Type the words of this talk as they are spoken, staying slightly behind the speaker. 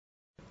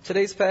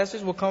Today's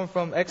passage will come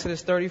from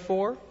Exodus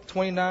 34,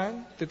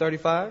 29 through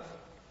 35.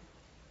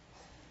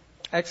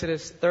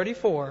 Exodus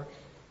 34,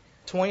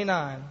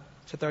 29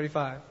 to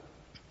 35.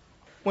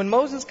 When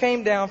Moses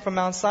came down from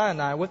Mount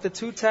Sinai with the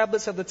 2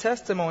 tablets of the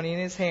testimony in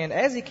his hand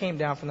as he came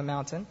down from the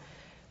mountain,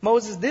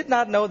 Moses did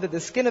not know that the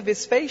skin of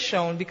his face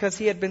shone because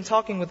he had been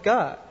talking with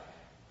God.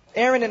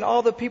 Aaron and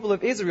all the people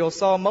of Israel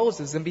saw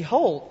Moses, and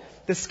behold,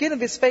 the skin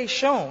of his face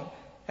shone,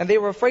 and they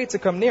were afraid to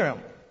come near him.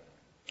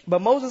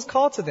 But Moses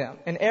called to them,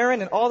 and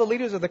Aaron and all the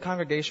leaders of the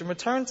congregation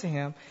returned to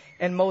him,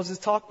 and Moses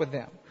talked with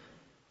them.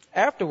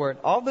 Afterward,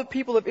 all the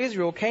people of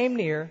Israel came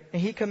near,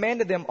 and he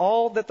commanded them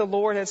all that the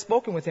Lord had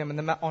spoken with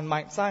him on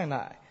Mount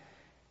Sinai.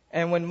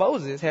 And when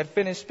Moses had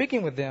finished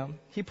speaking with them,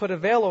 he put a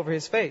veil over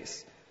his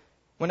face.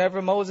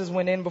 Whenever Moses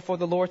went in before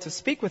the Lord to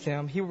speak with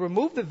him, he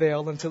removed the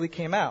veil until he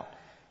came out.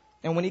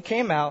 And when he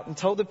came out and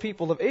told the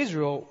people of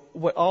Israel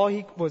what all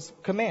he was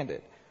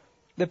commanded,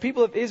 the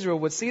people of Israel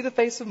would see the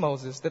face of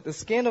Moses, that the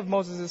skin of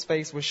Moses'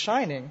 face was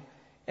shining,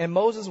 and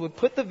Moses would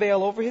put the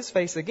veil over his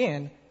face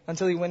again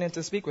until he went in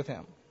to speak with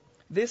him.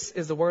 This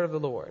is the word of the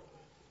Lord.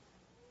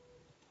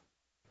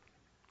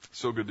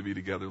 So good to be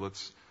together.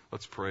 Let's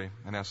pray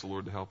and ask the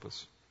Lord to help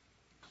us.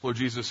 Lord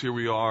Jesus, here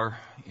we are,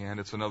 and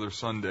it's another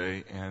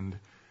Sunday, and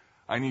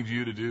I need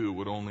you to do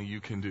what only you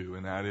can do,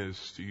 and that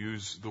is to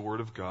use the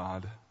Word of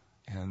God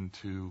and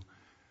to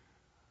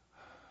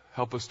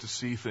help us to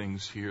see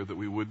things here that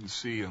we wouldn't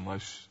see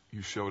unless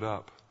you showed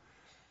up.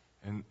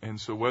 And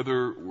so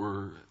whether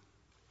we're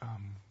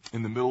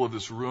in the middle of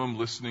this room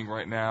listening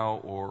right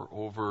now or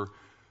over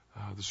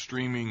the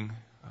streaming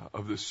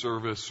of this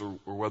service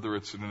or whether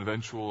it's an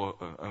eventual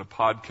a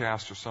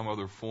podcast or some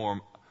other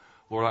form,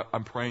 Lord,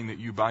 I'm praying that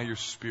you by your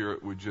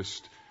Spirit would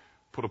just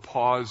put a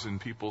pause in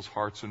people's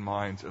hearts and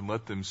minds and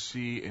let them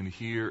see and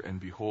hear and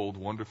behold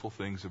wonderful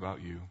things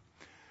about you.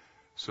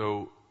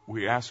 So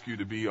we ask you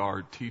to be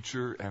our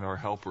teacher and our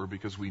helper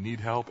because we need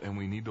help and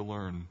we need to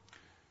learn.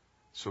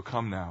 So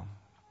come now.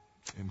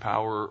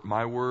 Empower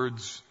my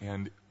words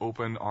and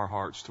open our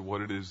hearts to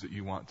what it is that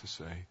you want to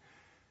say.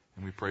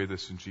 And we pray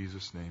this in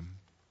Jesus' name.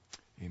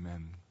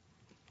 Amen.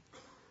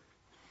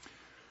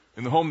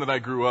 In the home that I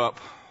grew up,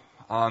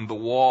 on the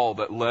wall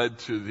that led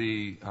to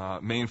the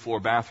main floor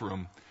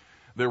bathroom,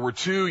 there were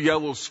 2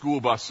 yellow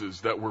school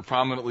buses that were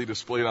prominently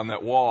displayed on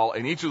that wall,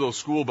 and each of those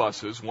school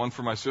buses, one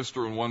for my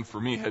sister and one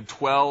for me, had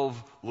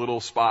 12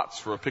 little spots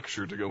for a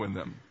picture to go in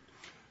them.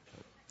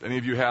 Any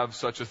of you have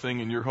such a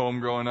thing in your home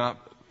growing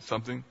up?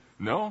 Something?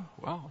 No?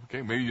 Well,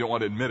 okay, maybe you don't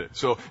want to admit it.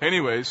 So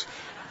anyways,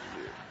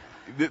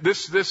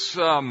 this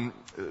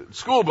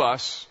school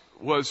bus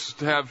was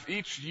to have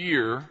each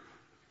year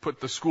put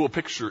the school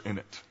picture in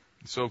it.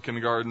 So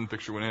kindergarten,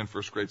 picture went in,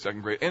 first grade,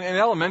 second grade. And in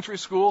elementary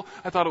school,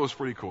 I thought it was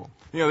pretty cool.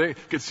 You know, they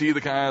could see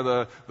the kind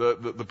of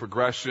the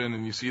progression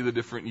and you see the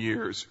different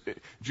years.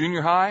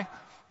 Junior high,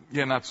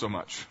 yeah, not so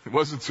much. It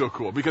wasn't so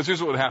cool because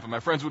here's what would happen. My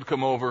friends would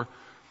come over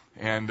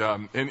and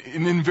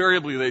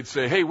invariably they'd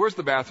say, hey, where's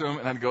the bathroom?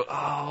 And I'd go,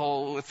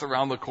 oh, it's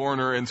around the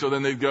corner. And so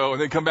then they'd go and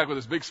they'd come back with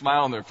this big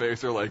smile on their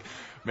face. They're like,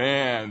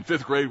 man,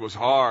 5th grade was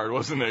hard,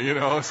 wasn't it? You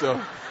know,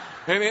 so.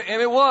 And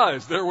it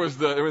was. There were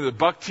the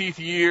buck teeth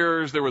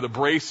years. There were the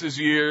braces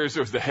years.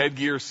 There was the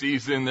headgear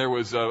season. There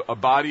was a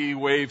body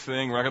wave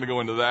thing. We're not going to go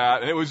into that.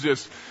 And it was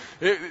just,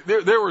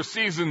 there were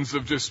seasons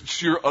of just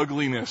sheer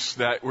ugliness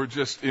that were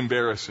just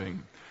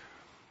embarrassing.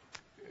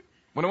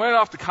 When I went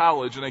off to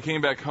college and I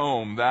came back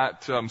home,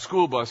 that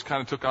school bus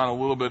kind of took on a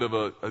little bit of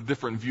a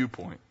different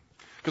viewpoint.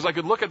 Because I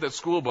could look at that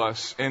school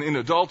bus and in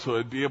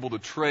adulthood be able to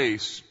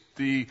trace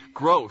the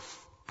growth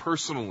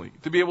personally,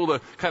 to be able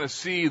to kind of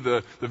see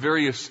the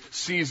various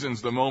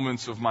seasons, the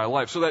moments of my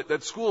life. So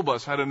that school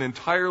bus had an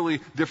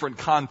entirely different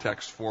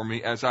context for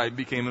me as I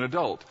became an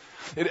adult.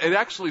 It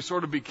actually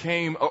sort of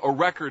became a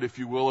record, if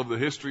you will, of the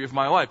history of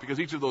my life, because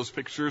each of those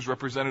pictures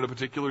represented a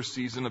particular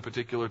season, a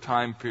particular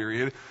time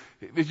period.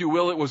 If you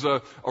will, it was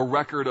a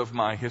record of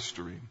my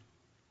history.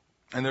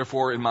 And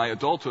therefore, in my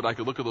adulthood, I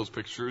could look at those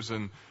pictures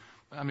and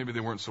maybe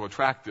they weren't so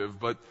attractive,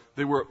 but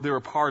they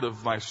were part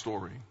of my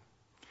story.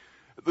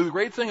 The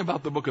great thing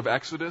about the book of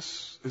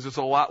Exodus is it's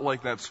a lot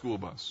like that school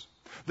bus.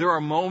 There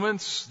are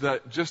moments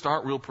that just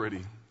aren't real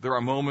pretty. There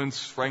are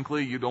moments,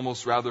 frankly, you'd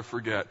almost rather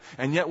forget.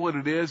 And yet what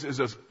it is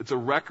it's a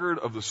record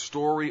of the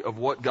story of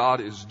what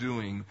God is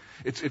doing.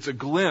 It's a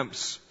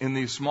glimpse in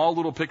these small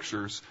little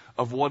pictures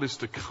of what is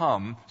to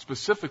come,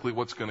 specifically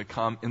what's going to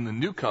come in the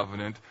new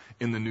covenant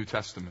in the New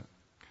Testament.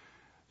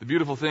 The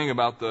beautiful thing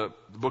about the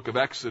book of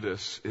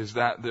Exodus is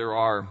that there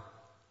are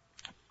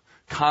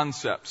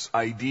concepts,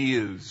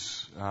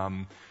 ideas,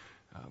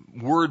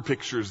 word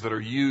pictures that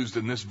are used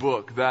in this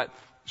book that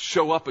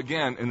show up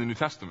again in the New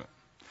Testament.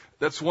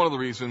 That's one of the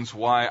reasons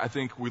why I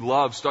think we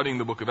love studying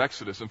the book of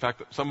Exodus. In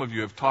fact, some of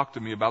you have talked to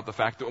me about the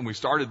fact that when we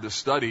started this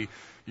study,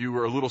 you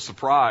were a little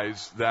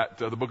surprised that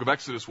the book of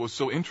Exodus was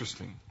so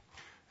interesting.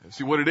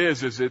 See, what it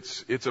is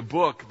it's a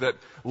book that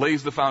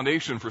lays the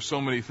foundation for so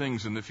many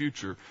things in the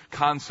future.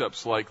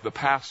 Concepts like the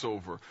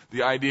Passover,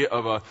 the idea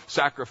of a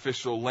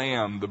sacrificial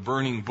lamb, the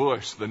burning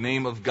bush, the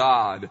name of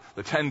God,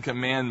 the Ten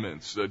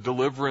Commandments,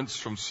 deliverance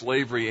from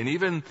slavery, and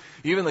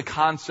even the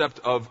concept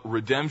of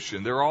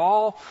redemption. They're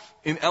all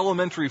in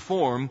elementary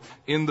form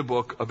in the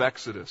book of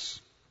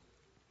Exodus.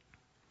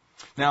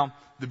 Now,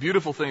 the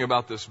beautiful thing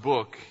about this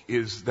book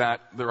is that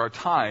there are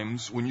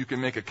times when you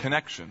can make a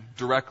connection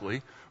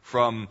directly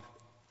from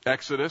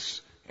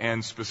Exodus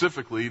and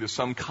specifically to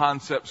some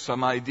concept,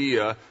 some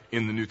idea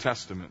in the New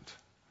Testament.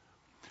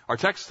 Our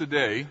text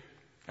today,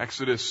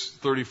 Exodus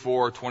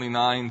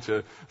 34:29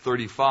 to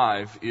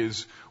 35,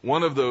 is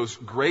one of those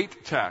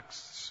great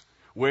texts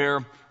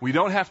where we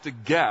don't have to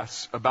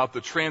guess about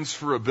the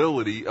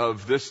transferability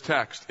of this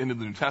text into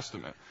the New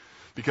Testament,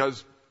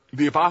 because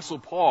the Apostle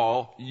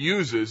Paul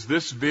uses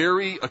this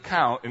very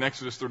account in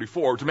Exodus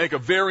 34 to make a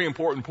very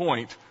important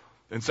point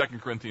in 2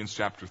 Corinthians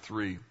chapter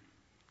 3.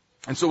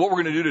 And so what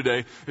we're going to do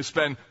today is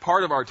spend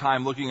part of our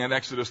time looking at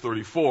Exodus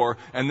 34,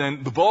 and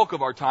then the bulk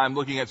of our time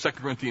looking at 2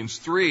 Corinthians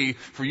 3,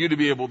 for you to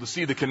be able to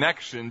see the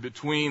connection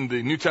between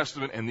the New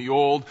Testament and the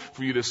Old,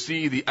 for you to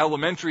see the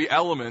elementary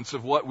elements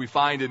of what we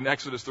find in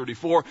Exodus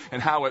 34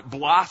 and how it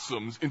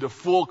blossoms into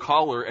full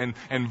color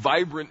and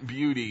vibrant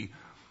beauty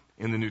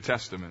in the New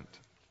Testament.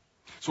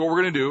 So what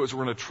we're going to do is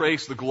we're going to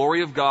trace the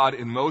glory of God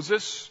in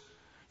Moses,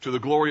 to the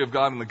glory of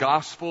God in the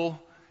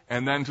gospel,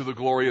 and then to the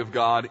glory of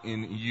God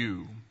in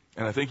you.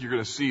 And I think you're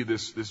going to see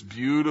this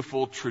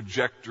beautiful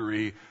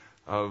trajectory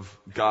of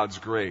God's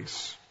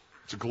grace.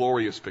 It's a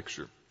glorious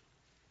picture.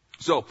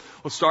 So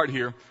let's start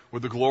here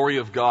with the glory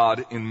of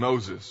God in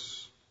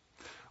Moses.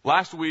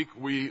 Last week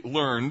we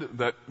learned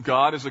that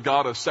God is a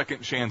God of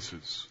second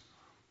chances.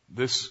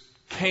 This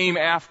came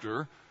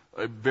after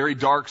a very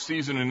dark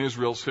season in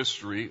Israel's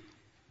history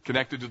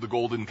connected to the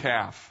golden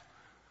calf.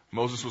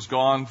 Moses was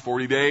gone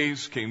 40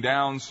 days, came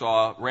down,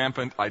 saw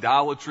rampant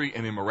idolatry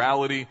and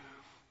immorality.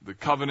 The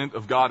covenant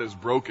of God is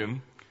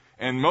broken.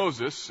 And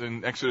Moses,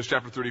 in Exodus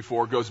chapter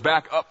 34, goes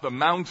back up the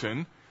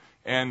mountain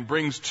and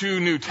brings 2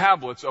 new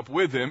tablets up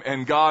with him,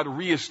 and God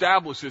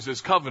reestablishes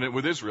his covenant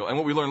with Israel. And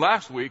what we learned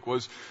last week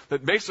was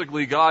that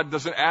basically God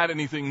doesn't add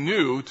anything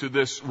new to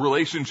this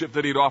relationship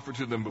that he'd offered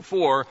to them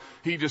before.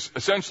 He just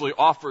essentially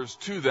offers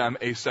to them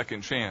a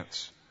second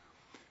chance.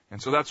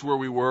 And so that's where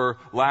we were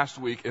last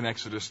week in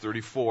Exodus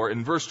 34.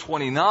 In verse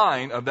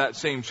 29 of that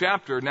same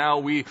chapter, now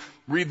we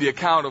read the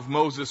account of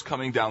Moses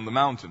coming down the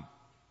mountain.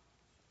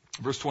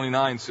 Verse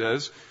 29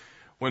 says,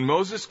 "When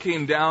Moses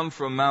came down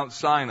from Mount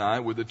Sinai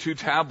with the 2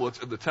 tablets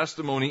of the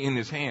testimony in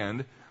his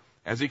hand,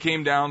 as he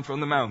came down from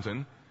the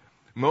mountain,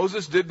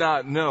 Moses did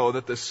not know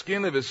that the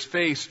skin of his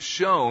face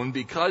shone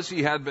because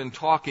he had been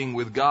talking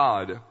with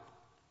God."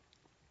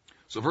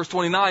 So verse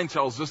 29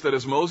 tells us that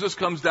as Moses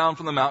comes down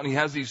from the mountain, he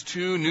has these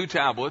 2 new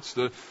tablets,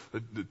 the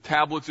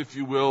tablets, if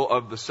you will,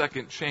 of the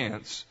second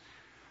chance,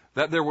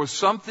 that there was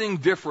something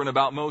different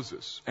about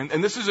Moses.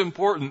 And this is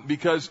important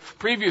because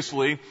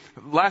previously,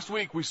 last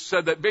week, we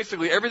said that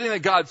basically everything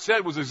that God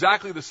said was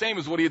exactly the same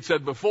as what he had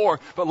said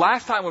before. But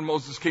last time when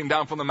Moses came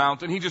down from the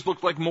mountain, he just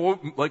looked like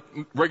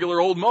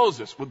regular old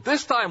Moses. But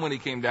this time when he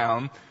came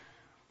down,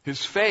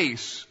 his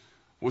face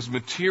was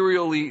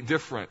materially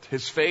different.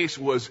 His face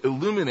was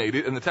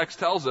illuminated, and the text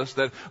tells us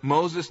that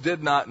Moses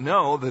did not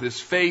know that his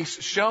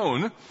face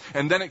shone,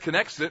 and then it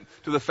connects it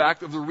to the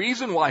fact of the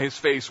reason why his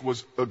face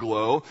was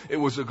aglow. It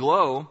was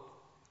aglow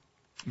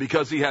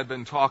because he had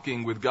been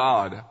talking with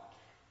God.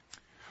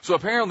 So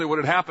apparently what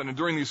had happened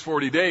during these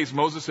 40 days,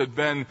 Moses had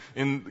been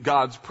in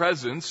God's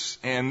presence,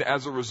 and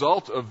as a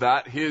result of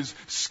that, his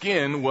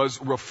skin was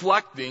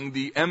reflecting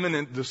the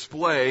eminent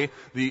display,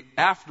 the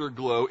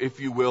afterglow, if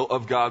you will,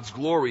 of God's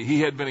glory.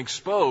 He had been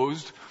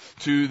exposed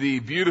to the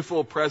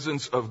beautiful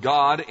presence of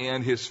God,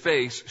 and his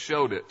face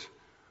showed it.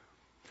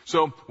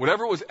 So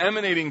whatever was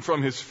emanating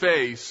from his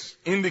face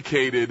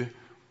indicated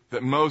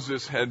that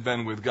Moses had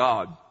been with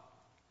God.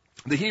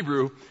 The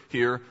Hebrew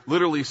here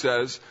literally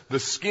says, the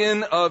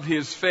skin of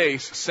his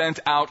face sent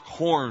out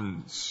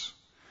horns.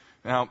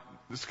 Now,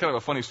 this is kind of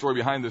a funny story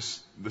behind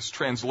this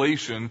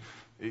translation.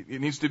 It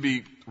needs to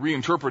be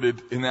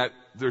reinterpreted in that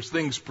there's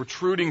things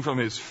protruding from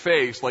his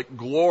face like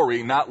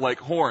glory, not like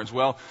horns.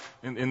 Well,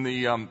 in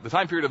the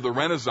time period of the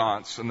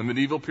Renaissance and the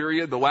medieval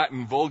period, the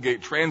Latin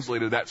Vulgate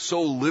translated that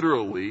so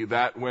literally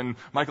that when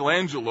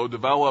Michelangelo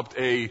developed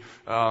a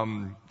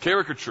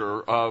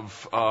caricature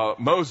of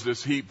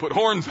Moses, he put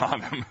horns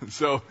on him.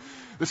 So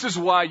this is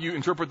why you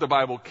interpret the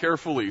Bible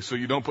carefully, so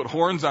you don't put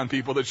horns on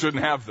people that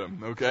shouldn't have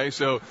them. Okay,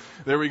 so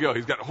there we go.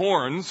 He's got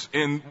horns,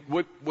 and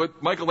what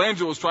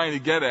Michelangelo is trying to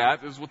get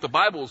at is what the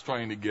Bible is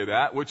trying to get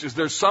at, which is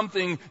there's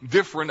something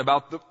different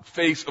about the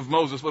face of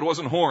Moses, but it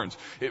wasn't horns.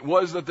 It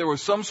was that there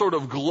was some sort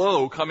of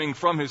glow coming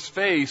from his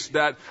face,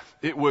 that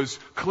it was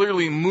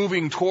clearly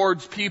moving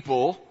towards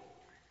people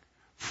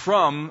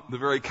from the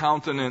very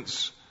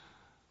countenance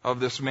of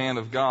this man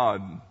of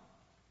God.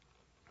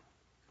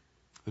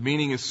 The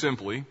meaning is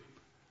simply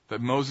that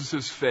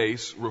Moses'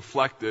 face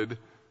reflected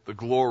the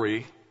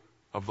glory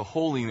of the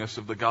holiness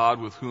of the God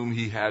with whom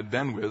he had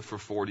been with for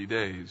 40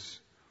 days.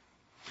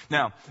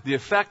 Now, the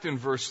effect in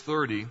verse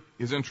 30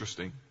 is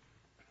interesting.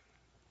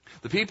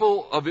 The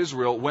people of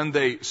Israel, when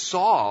they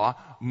saw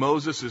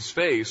Moses'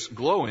 face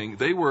glowing,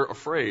 they were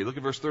afraid. Look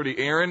at verse 30.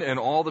 Aaron and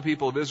all the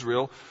people of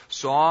Israel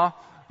saw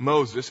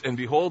Moses, and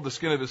behold, the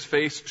skin of his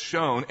face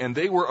shone, and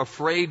they were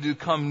afraid to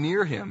come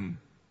near him.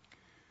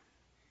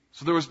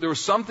 So there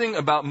was something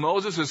about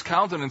Moses'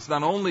 countenance,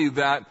 not only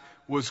that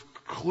was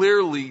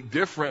clearly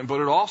different,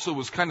 but it also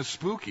was kind of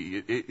spooky.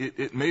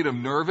 It made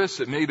them nervous.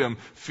 It made them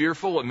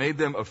fearful. It made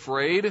them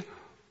afraid.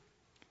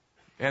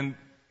 And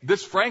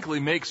this frankly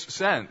makes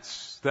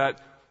sense,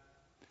 that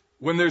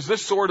when there's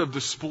this sort of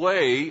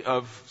display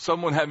of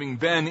someone having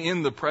been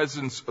in the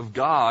presence of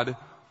God,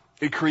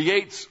 it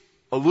creates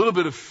a little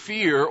bit of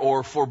fear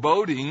or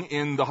foreboding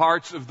in the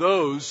hearts of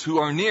those who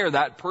are near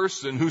that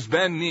person who's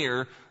been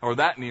near or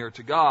that near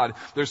to God.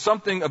 There's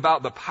something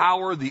about the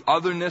power, the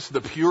otherness,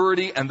 the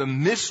purity, and the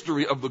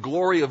mystery of the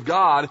glory of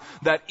God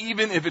that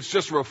even if it's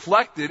just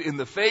reflected in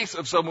the face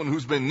of someone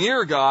who's been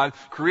near God,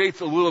 creates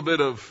a little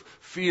bit of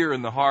fear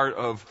in the heart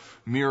of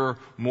mere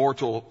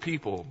mortal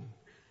people.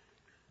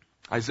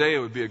 Isaiah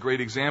would be a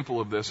great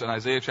example of this. In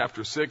Isaiah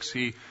chapter 6,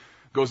 he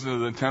goes into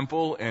the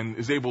temple and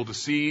is able to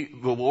see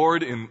the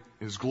Lord in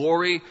his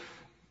glory.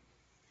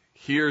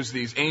 Hears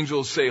these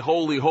angels say,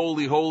 "Holy,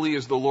 holy, holy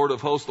is the Lord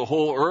of hosts. The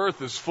whole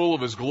earth is full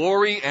of his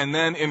glory." And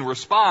then in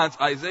response,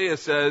 Isaiah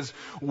says,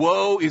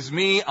 "Woe is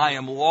me, I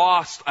am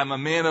lost. I'm a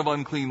man of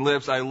unclean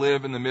lips. I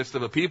live in the midst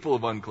of a people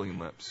of unclean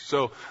lips."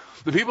 So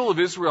the people of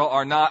Israel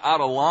are not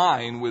out of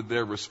line with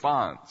their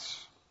response.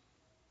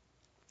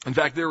 In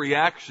fact, their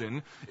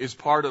reaction is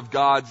part of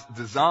God's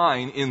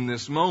design in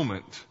this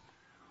moment.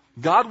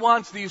 God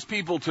wants these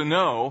people to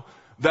know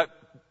that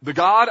the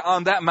God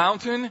on that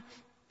mountain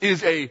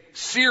is a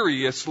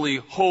seriously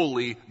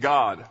holy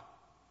God.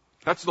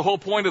 That's the whole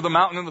point of the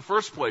mountain in the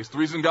first place. The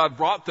reason God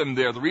brought them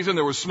there, the reason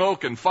there was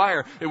smoke and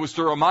fire, it was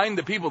to remind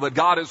the people that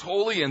God is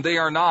holy and they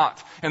are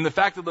not. And the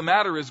fact of the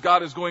matter is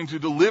God is going to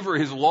deliver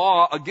his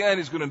law. Again,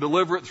 he's going to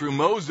deliver it through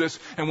Moses.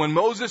 And when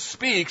Moses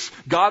speaks,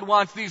 God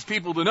wants these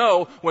people to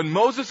know when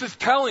Moses is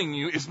telling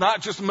you, it's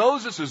not just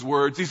Moses'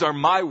 words, these are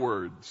my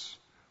words.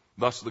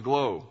 Thus the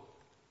glow.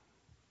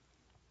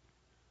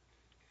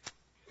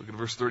 Look at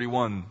verse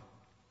 31.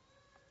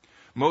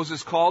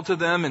 Moses called to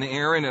them, and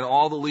Aaron and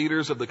all the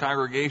leaders of the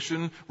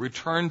congregation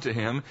returned to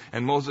him,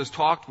 and Moses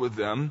talked with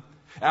them.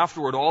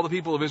 Afterward, all the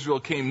people of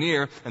Israel came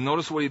near, and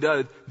notice what he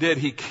did.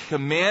 He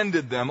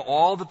commanded them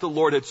all that the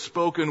Lord had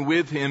spoken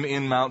with him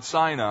in Mount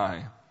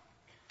Sinai.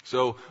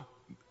 So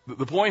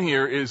the point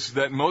here is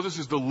that Moses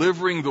is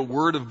delivering the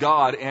word of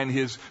God, and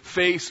his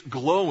face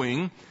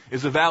glowing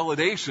is a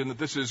validation that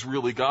this is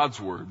really God's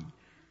word.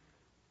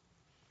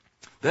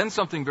 Then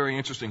something very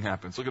interesting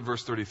happens. Look at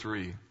verse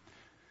 33.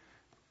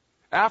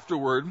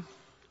 Afterward,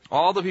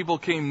 all the people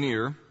came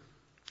near.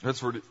 That's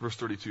verse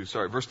 32,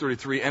 sorry, verse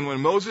 33. And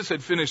when Moses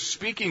had finished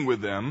speaking with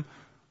them,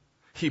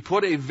 he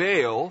put a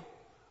veil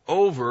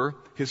over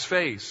his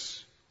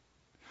face.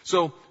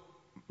 So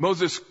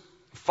Moses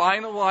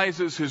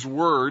finalizes his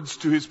words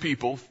to his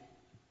people,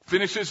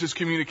 finishes his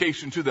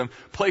communication to them,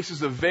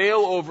 places a veil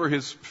over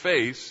his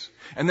face,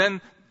 and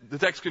then the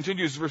text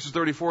continues, verses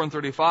 34 and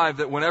 35,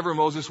 that whenever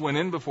Moses went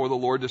in before the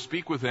Lord to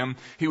speak with him,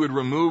 he would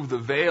remove the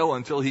veil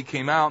until he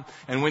came out.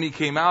 And when he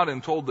came out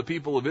and told the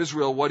people of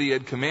Israel what he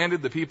had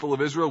commanded, the people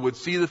of Israel would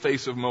see the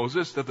face of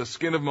Moses, that the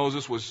skin of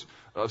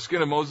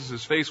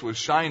Moses' face was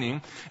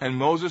shining, and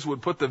Moses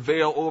would put the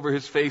veil over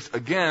his face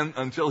again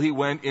until he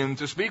went in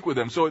to speak with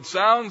them. So it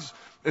sounds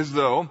as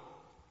though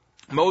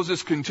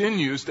Moses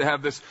continues to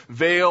have this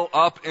veil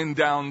up and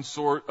down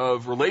sort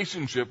of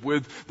relationship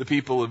with the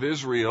people of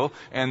Israel,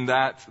 and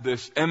that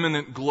this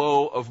eminent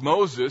glow of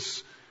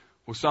Moses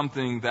was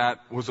something that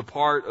was a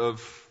part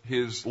of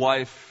his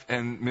life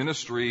and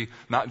ministry,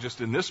 not just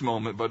in this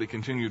moment, but it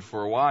continued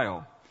for a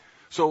while.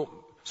 So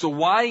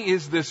why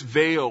is this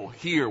veil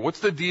here? What's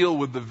the deal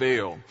with the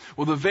veil?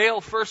 Well, the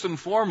veil, first and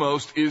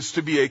foremost, is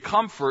to be a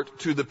comfort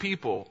to the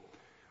people.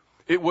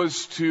 It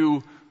was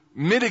to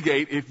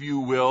mitigate, if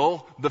you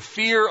will, the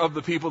fear of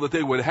the people that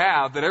they would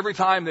have, that every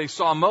time they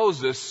saw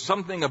Moses,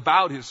 something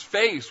about his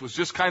face was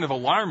just kind of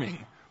alarming.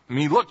 I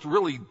mean, he looked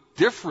really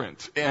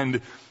different,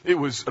 and it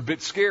was a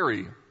bit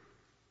scary.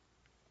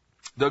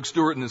 Doug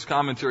Stewart in his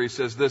commentary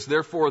says this: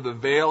 "Therefore the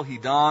veil he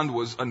donned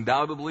was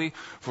undoubtedly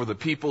for the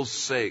people's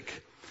sake.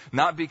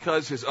 Not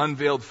because his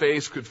unveiled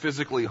face could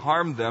physically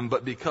harm them,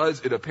 but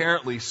because it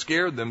apparently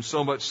scared them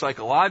so much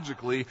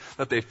psychologically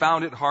that they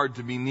found it hard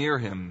to be near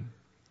him.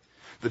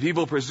 The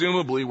people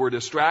presumably were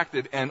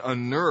distracted and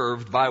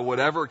unnerved by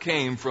whatever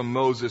came from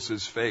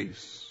Moses'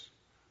 face."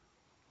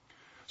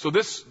 So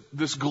this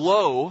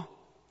glow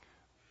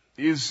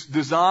is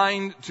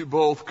designed to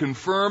both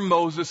confirm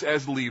Moses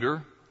as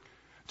leader,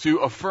 to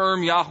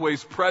affirm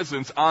Yahweh's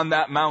presence on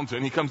that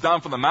mountain. He comes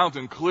down from the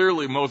mountain.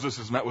 Clearly Moses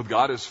has met with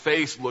God. His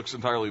face looks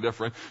entirely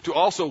different. To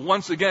also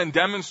once again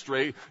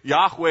demonstrate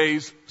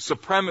Yahweh's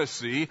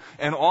supremacy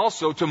and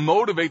also to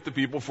motivate the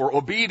people for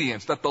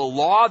obedience. That the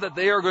law that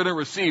they are going to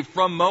receive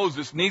from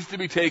Moses needs to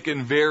be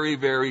taken very,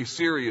 very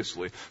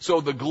seriously.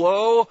 So the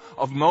glow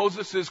of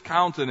Moses'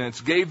 countenance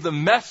gave the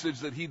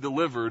message that he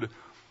delivered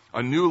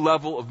a new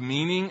level of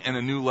meaning and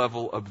a new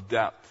level of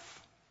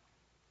depth.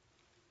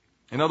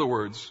 In other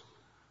words,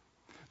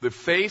 the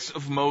face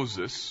of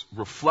Moses,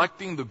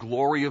 reflecting the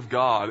glory of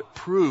God,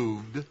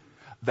 proved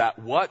that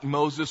what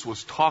Moses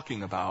was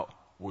talking about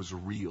was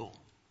real.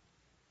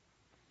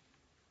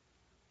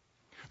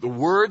 The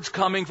words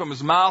coming from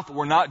his mouth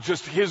were not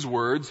just his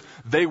words,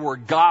 they were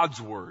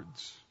God's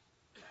words.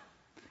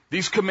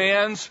 These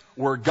commands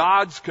were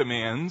God's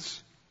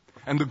commands,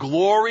 and the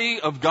glory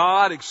of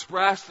God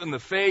expressed in the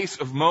face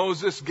of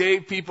Moses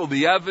gave people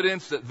the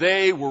evidence that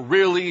they were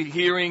really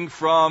hearing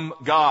from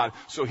God.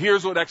 So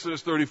here's what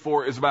Exodus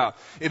 34 is about.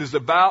 It is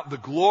about the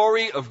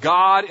glory of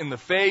God in the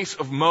face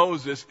of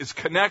Moses is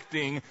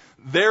connecting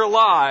their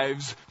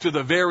lives to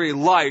the very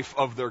life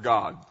of their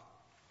God.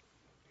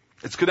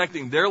 It's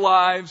connecting their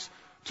lives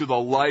to the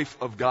life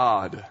of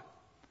God.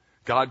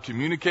 God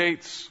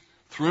communicates.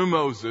 Through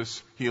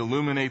Moses, he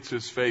illuminates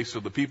his face so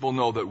the people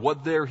know that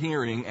what they're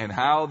hearing and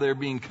how they're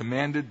being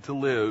commanded to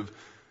live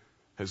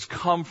has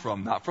come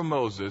from, not from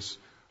Moses,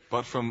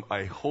 but from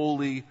a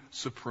holy,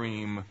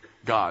 supreme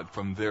God,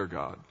 from their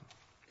God.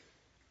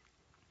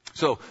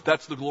 So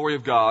that's the glory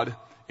of God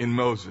in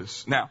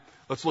Moses. Now,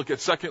 let's look at,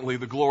 secondly,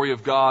 the glory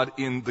of God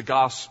in the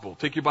gospel.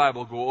 Take your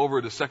Bible, go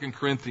over to 2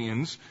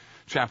 Corinthians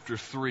chapter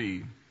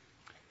 3.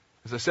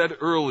 As I said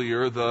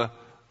earlier, the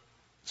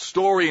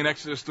story in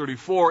Exodus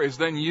 34 is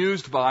then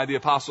used by the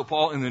Apostle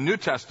Paul in the New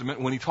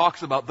Testament when he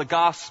talks about the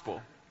gospel.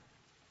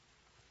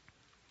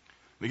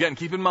 Again,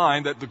 keep in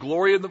mind that the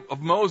glory of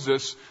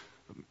Moses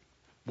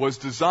was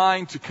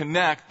designed to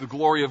connect the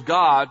glory of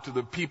God to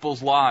the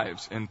people's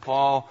lives. And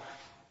Paul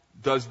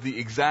does the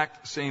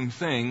exact same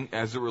thing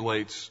as it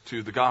relates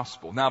to the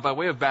gospel. Now, by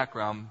way of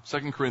background,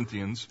 2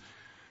 Corinthians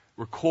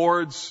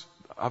records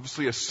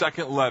obviously a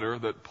second letter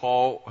that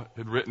Paul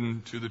had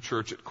written to the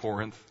church at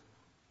Corinth.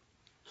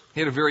 He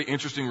had a very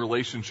interesting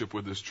relationship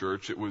with this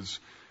church. It was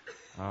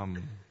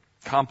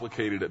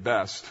complicated at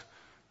best,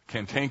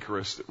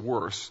 cantankerous at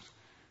worst.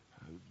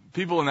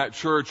 People in that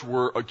church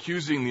were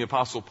accusing the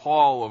Apostle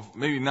Paul of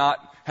maybe not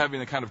having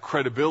the kind of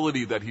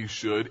credibility that he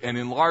should, and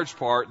in large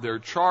part their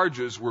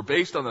charges were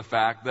based on the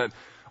fact that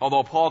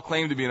although Paul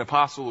claimed to be an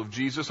apostle of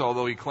Jesus,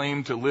 although he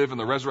claimed to live in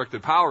the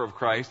resurrected power of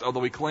Christ,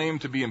 although he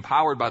claimed to be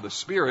empowered by the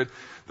Spirit,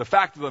 the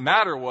fact of the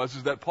matter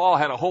is that Paul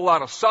had a whole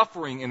lot of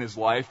suffering in his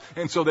life,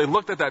 and so they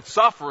looked at that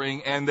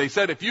suffering and they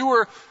said, if you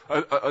were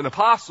an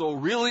apostle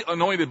really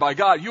anointed by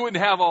God, you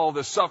wouldn't have all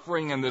this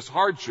suffering and this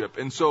hardship.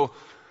 And so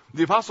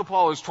the Apostle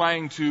Paul is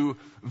trying to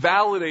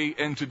validate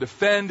and to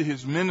defend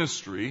his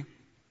ministry,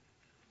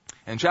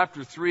 and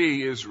chapter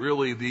 3 is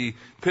really the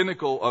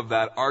pinnacle of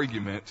that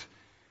argument.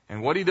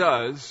 And what he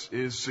does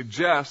is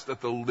suggest that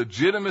the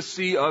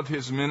legitimacy of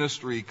his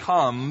ministry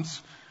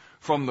comes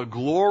from the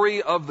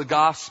glory of the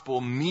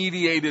gospel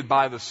mediated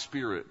by the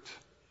Spirit.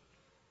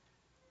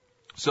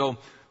 So,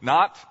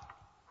 not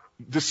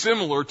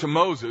dissimilar to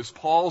Moses,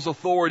 Paul's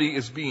authority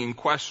is being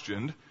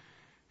questioned,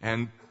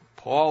 and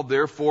Paul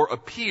therefore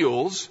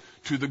appeals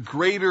to the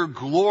greater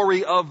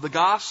glory of the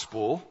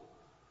gospel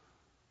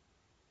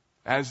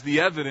as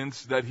the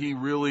evidence that he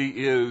really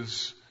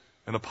is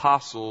an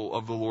apostle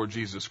of the Lord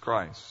Jesus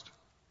Christ.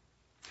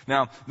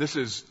 Now, this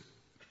is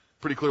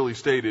pretty clearly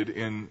stated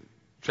in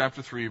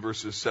chapter 3,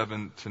 verses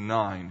 7 to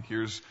 9.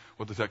 Here's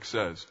what the text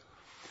says.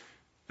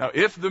 Now,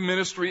 if the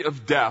ministry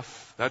of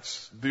death,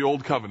 that's the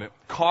old covenant,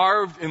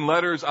 carved in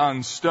letters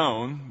on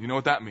stone, you know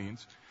what that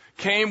means,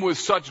 came with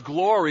such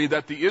glory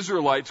that the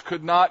Israelites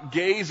could not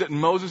gaze at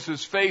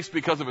Moses' face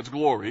because of its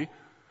glory,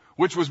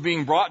 which was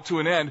being brought to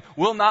an end,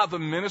 will not the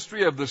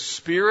ministry of the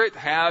Spirit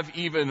have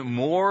even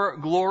more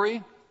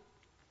glory?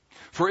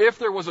 For if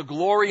there was a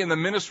glory in the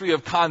ministry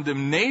of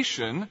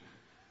condemnation,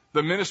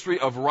 the ministry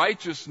of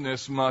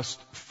righteousness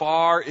must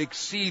far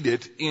exceed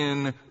it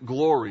in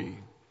glory.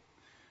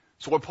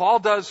 So what Paul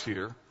does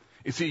here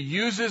is he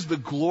uses the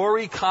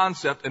glory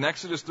concept in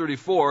Exodus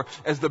 34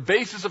 as the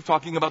basis of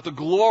talking about the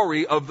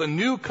glory of the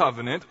new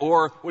covenant,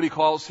 or what he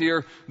calls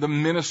here the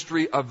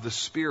ministry of the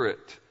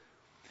Spirit.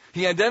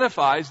 He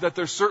identifies that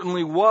there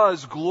certainly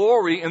was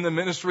glory in the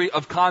ministry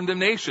of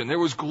condemnation. There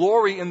was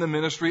glory in the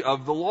ministry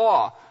of the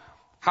law.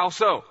 How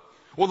so?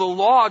 Well, the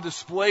law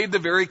displayed the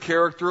very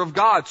character of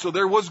God, so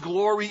there was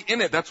glory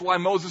in it. That's why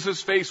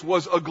Moses' face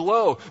was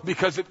aglow,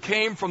 because it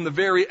came from the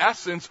very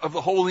essence of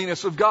the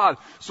holiness of God.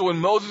 So when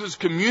Moses is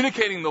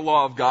communicating the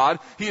law of God,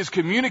 he is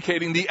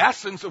communicating the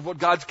essence of what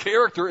God's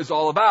character is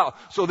all about.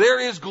 So there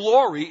is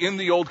glory in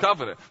the Old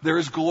Covenant. There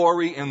is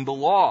glory in the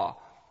law.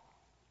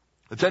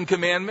 The Ten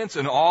Commandments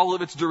and all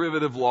of its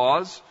derivative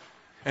laws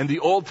and the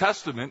Old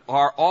Testament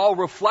are all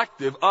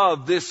reflective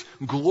of this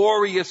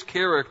glorious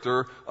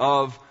character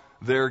of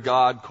their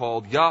God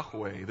called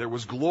Yahweh. There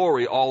was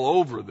glory all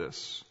over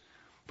this.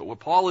 But what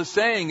Paul is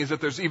saying is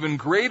that there's even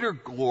greater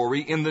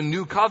glory in the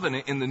new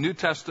covenant, in the New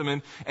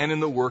Testament, and in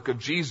the work of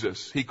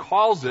Jesus. He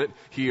calls it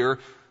here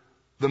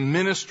the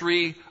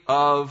ministry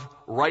of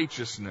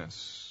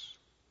righteousness.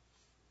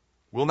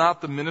 Will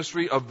not the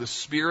ministry of the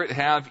Spirit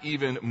have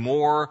even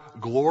more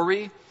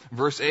glory?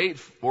 Verse 8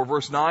 or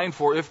verse 9,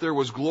 for if there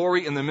was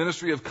glory in the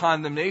ministry of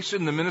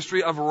condemnation, the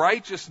ministry of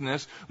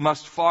righteousness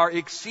must far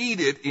exceed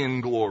it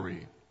in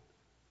glory.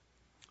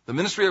 The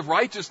ministry of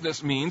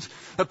righteousness means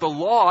that the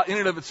law in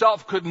and of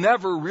itself could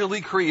never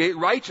really create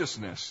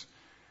righteousness.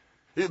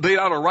 It laid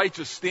out a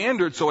righteous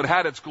standard so it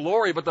had its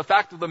glory, but the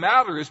fact of the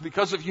matter is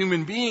because of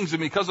human beings and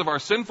because of our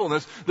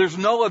sinfulness, there's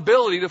no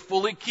ability to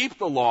fully keep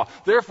the law.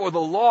 Therefore, the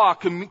law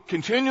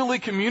continually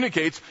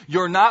communicates,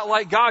 you're not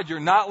like God, you're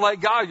not like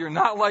God, you're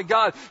not like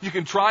God. You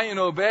can try and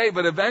obey,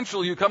 but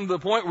eventually you come to the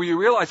point where you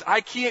realize,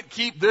 I can't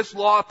keep this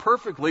law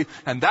perfectly,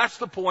 and that's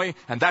the point,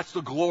 and that's the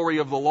glory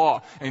of the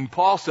law. And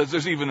Paul says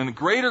there's even a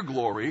greater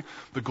glory,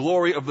 the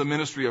glory of the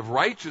ministry of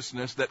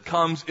righteousness that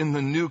comes in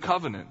the new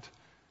covenant.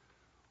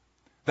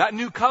 That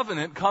new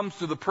covenant comes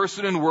through the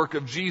person and work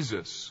of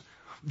Jesus.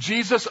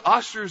 Jesus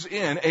ushers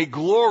in a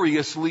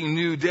gloriously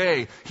new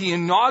day. He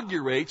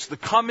inaugurates the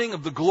coming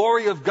of the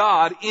glory of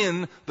God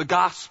in the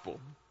gospel.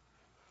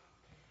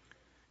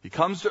 He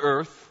comes to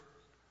earth,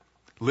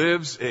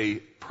 lives a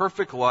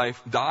perfect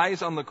life,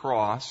 dies on the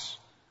cross,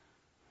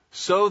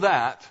 so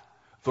that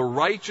the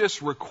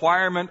righteous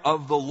requirement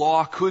of the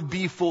law could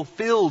be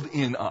fulfilled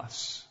in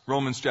us.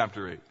 Romans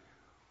chapter 8.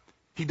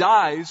 He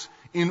dies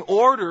in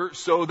order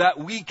so that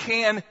we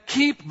can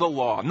keep the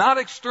law, not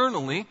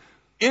externally,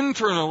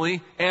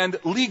 internally, and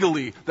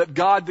legally, that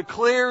God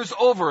declares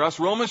over us,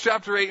 Romans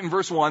chapter 8 and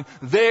verse 1,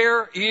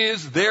 there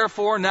is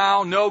therefore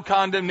now no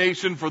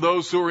condemnation for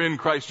those who are in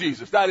Christ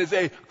Jesus. That is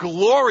a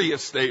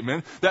glorious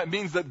statement. That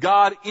means that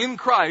God in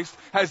Christ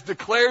has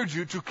declared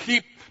you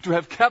to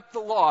have kept the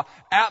law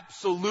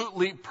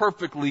absolutely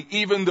perfectly,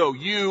 even though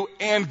you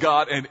and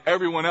God and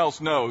everyone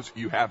else knows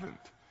you haven't.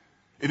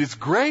 It is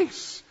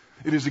grace.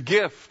 It is a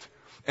gift.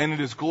 And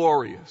it is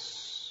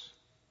glorious.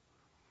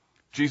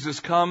 Jesus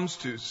comes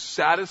to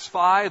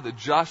satisfy the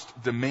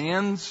just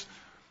demands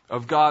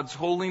of God's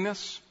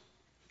holiness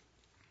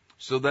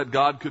so that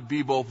God could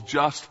be both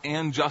just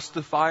and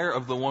justifier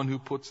of the one who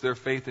puts their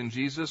faith in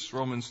Jesus.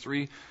 Romans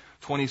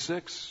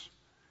 3:26.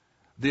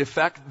 The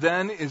effect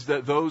then is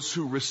that those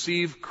who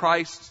receive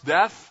Christ's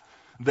death,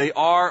 they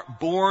are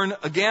born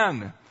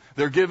again.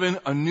 They're given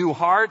a new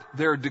heart.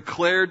 They're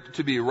declared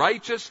to be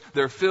righteous.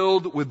 They're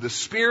filled with the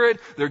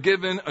Spirit. They're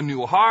given a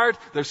new heart.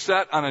 They're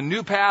set on a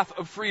new path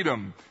of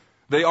freedom.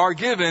 They are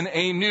given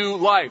a new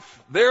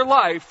life. Their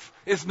life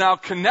is now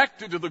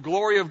connected to the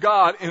glory of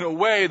God in a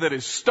way that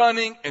is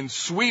stunning and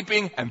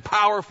sweeping and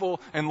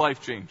powerful and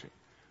life-changing.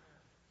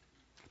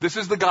 This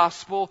is the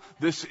gospel.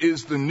 This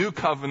is the new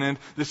covenant.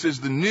 This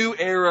is the new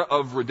era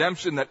of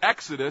redemption that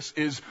Exodus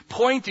is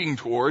pointing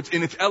towards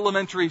in its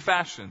elementary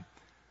fashion.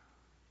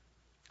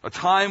 A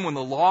time when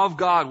the law of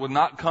God would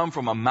not come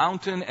from a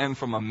mountain and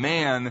from a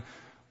man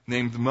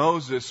named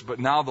Moses, but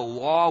now the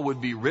law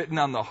would be written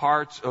on the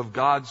hearts of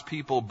God's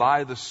people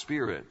by the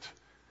Spirit.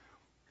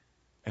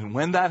 And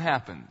when that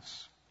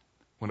happens,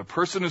 when a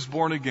person is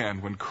born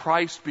again, when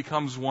Christ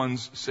becomes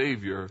one's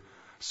Savior,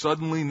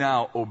 suddenly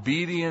now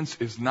obedience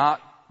is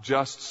not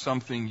just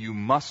something you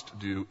must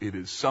do, it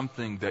is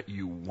something that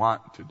you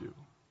want to do.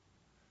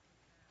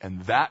 And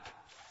that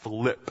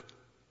flip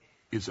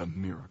is a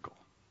miracle.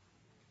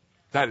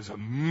 That is a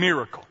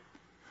miracle.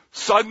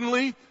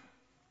 Suddenly,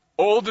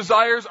 old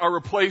desires are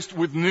replaced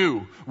with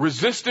new.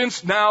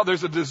 Resistance, now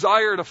there's a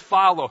desire to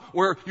follow.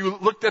 Where you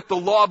looked at the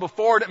law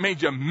before and it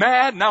made you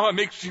mad, now it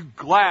makes you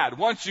glad.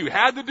 Once you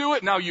had to do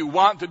it, now you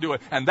want to do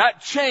it. And that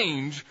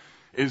change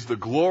is the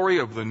glory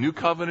of the new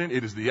covenant.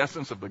 It is the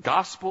essence of the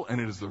gospel, and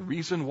it is the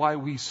reason why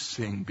we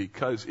sing,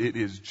 because it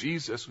is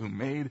Jesus who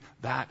made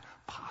that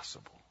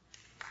possible.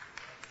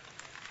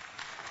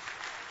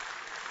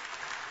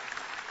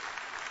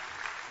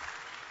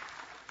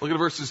 Look at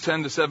verses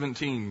 10 to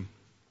 17.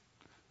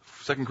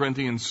 2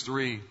 Corinthians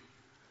 3.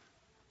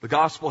 The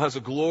gospel has a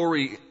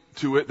glory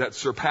to it that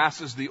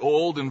surpasses the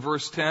old in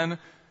verse 10.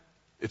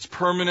 It's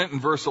permanent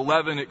in verse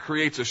 11. It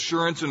creates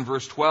assurance in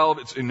verse 12.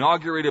 It's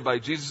inaugurated by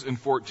Jesus in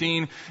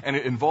 14. And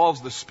it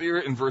involves the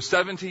Spirit in verse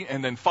 17.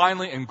 And then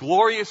finally and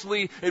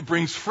gloriously, it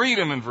brings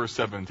freedom in verse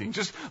 17.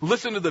 Just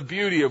listen to the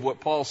beauty of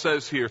what Paul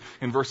says here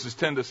in verses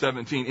 10 to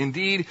 17.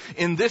 Indeed,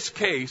 in this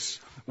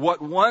case,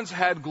 what once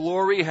had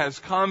glory has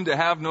come to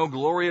have no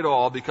glory at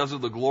all because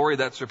of the glory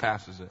that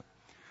surpasses it.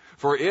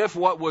 For if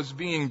what was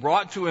being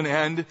brought to an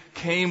end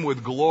came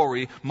with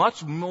glory,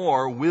 much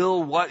more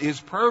will what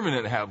is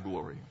permanent have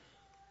glory.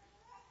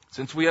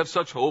 Since we have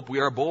such hope,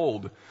 we are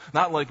bold,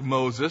 not like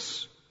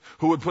Moses,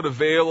 who would put a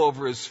veil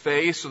over his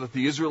face so that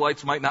the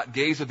Israelites might not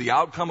gaze at the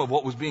outcome of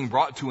what was being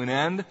brought to an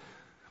end.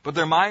 But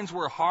their minds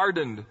were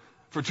hardened.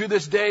 For to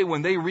this day,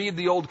 when they read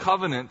the Old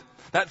Covenant,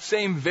 that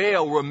same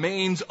veil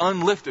remains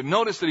unlifted.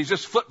 Notice that he's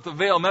just flipped the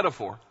veil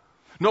metaphor.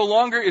 No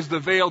longer is the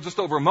veil just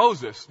over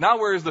Moses. Now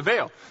where is the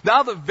veil?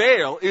 Now the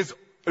veil is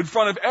in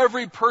front of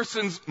every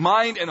person's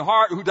mind and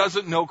heart who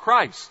doesn't know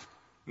Christ.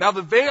 Now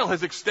the veil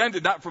has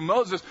extended not from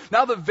Moses.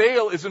 Now the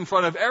veil is in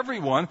front of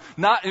everyone,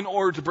 not in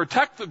order to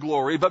protect the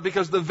glory, but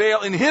because the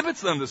veil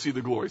inhibits them to see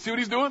the glory. See what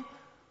he's doing?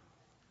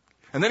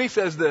 And then he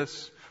says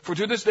this, for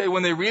to this day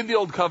when they read the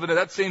Old Covenant,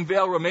 that same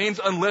veil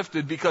remains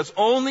unlifted because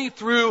only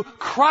through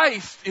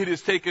Christ it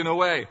is taken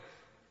away.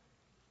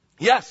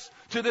 Yes,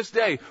 to this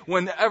day,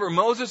 whenever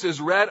Moses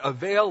is read, a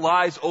veil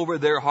lies over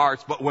their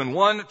hearts. But when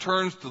one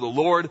turns to the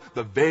Lord,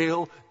 the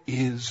veil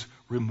is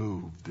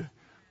removed.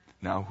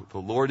 Now, the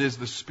Lord is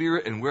the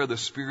Spirit, and where the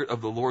Spirit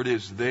of the Lord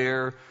is,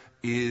 there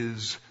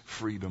is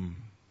freedom.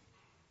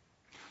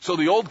 So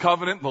the Old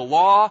Covenant, the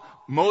law,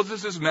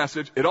 Moses'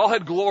 message, it all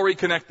had glory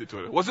connected to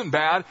it. It wasn't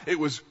bad. It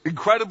was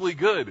incredibly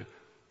good.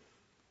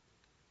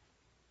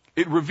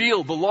 The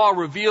law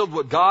revealed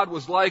what God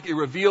was like. It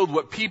revealed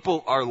what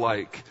people are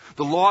like.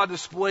 The law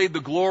displayed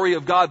the glory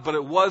of God, but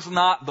it was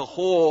not the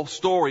whole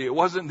story. It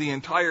wasn't the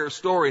entire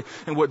story.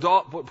 And what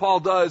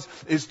Paul does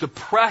is to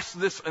press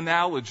this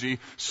analogy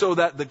so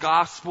that the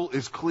gospel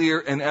is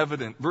clear and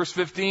evident. Verse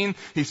 15,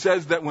 he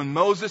says that when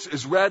Moses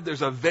is read,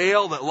 there's a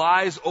veil that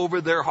lies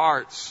over their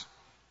hearts.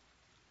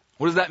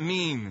 What does that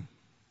mean?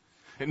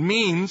 It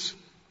means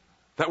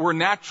that we're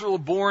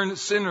natural-born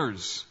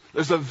sinners.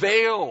 There's a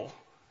veil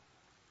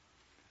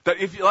that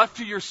if you left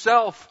to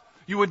yourself,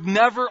 you would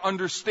never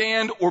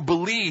understand or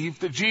believe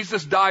that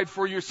Jesus died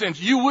for your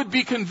sins. You would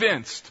be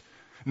convinced,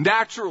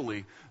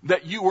 naturally,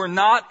 that you are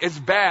not as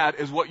bad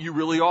as what you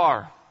really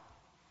are.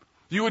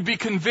 You would be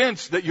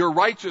convinced that you're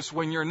righteous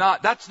when you're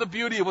not. That's the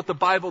beauty of what the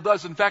Bible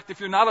does. In fact, if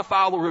you're not a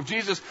follower of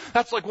Jesus,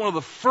 that's like one of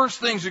the first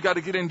things you got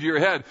to get into your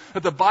head.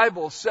 That the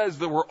Bible says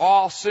that we're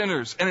all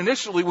sinners. And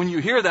initially, when you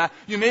hear that,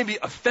 you may be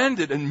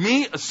offended. And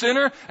me, a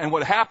sinner? And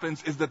what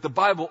happens is that the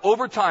Bible,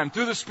 over time,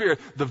 through the Spirit,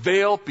 the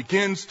veil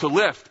begins to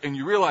lift. And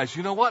you realize,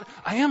 you know what?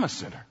 I am a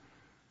sinner.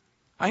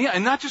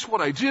 And not just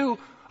what I do.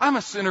 I'm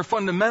a sinner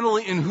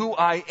fundamentally in who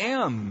I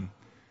am.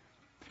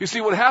 You see,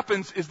 what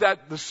happens is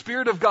that the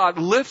Spirit of God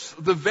lifts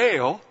the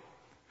veil,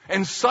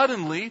 and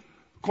suddenly,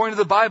 according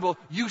to the Bible,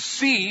 you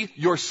see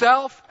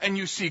yourself and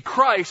you see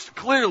Christ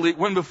clearly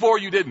when before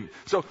you didn't.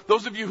 So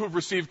those of you who've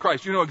received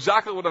Christ, you know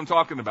exactly what I'm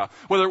talking about.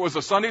 Whether it was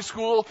a Sunday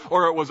school,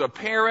 or it was a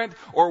parent,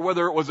 or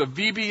whether it was a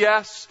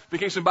VBS,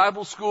 Vacation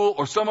Bible School,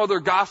 or some other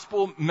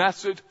gospel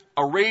message,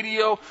 a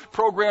radio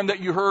program that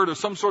you heard, or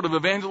some sort of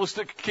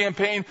evangelistic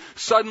campaign,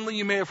 suddenly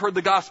you may have heard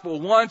the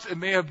gospel once. It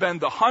may have been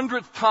the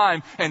 100th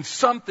time, and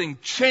something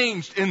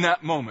changed in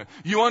that moment.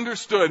 You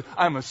understood,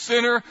 I'm a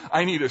sinner,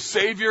 I need a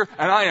Savior,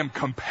 and I am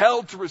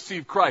compelled to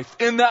receive Christ.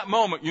 In that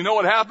moment, you know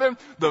what happened?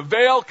 The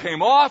veil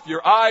came off,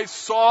 your eyes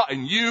saw,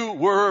 and you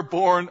were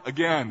born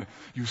again.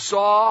 You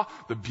saw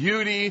the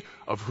beauty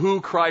of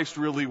who Christ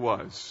really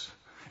was.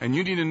 And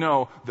you need to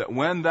know that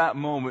when that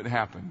moment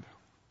happened,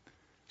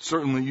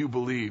 certainly you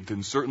believed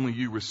and certainly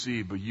you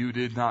received, but you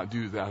did not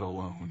do that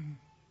alone.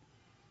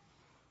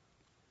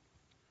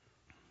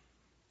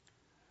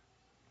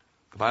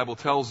 The Bible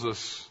tells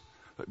us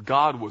that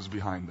God was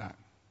behind that.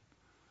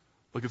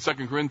 Look at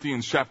 2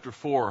 Corinthians chapter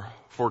 4.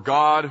 For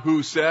God,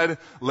 who said,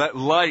 "Let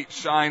light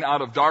shine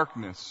out of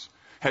darkness,"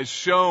 has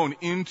shone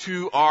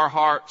into our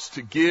hearts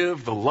to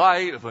give the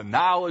light of the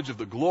knowledge of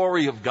the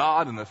glory of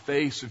God in the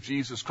face of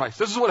Jesus Christ.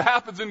 This is what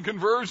happens in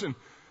conversion.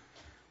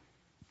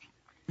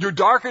 Your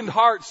darkened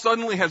heart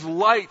suddenly has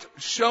light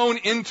shone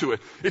into it.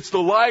 It's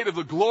the light of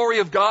the glory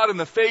of God in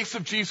the face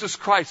of Jesus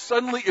Christ.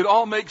 Suddenly it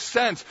all makes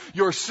sense.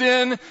 Your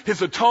sin,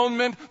 His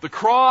atonement, the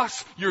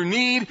cross, your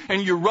need,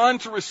 and you run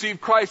to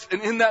receive Christ.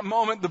 And in that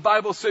moment, the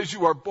Bible says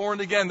you are born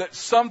again, that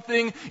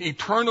something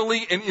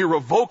eternally and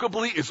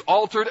irrevocably is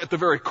altered at the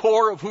very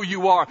core of who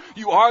you are.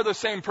 You are the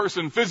same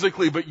person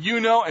physically, but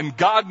you know, and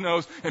God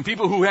knows, and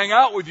people who hang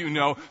out with you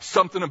know,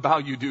 something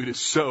about you, dude,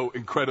 is so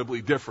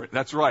incredibly different.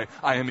 That's right.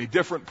 I am a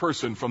different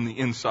person from the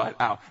inside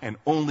out. And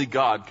only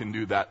God can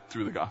do that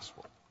through the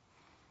gospel.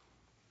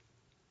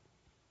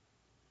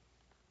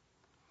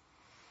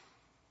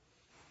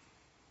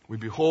 We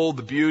behold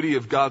the beauty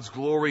of God's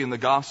glory in the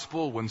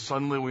gospel when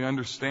suddenly we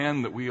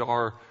understand that we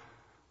are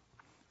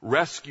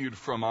rescued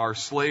from our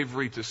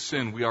slavery to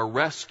sin. We are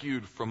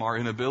rescued from our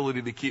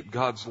inability to keep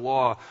God's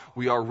law.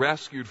 We are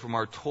rescued from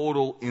our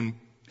total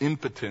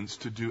impotence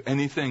to do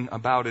anything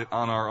about it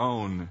on our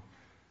own.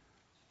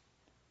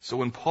 So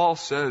when Paul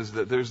says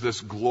that there's this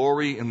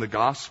glory in the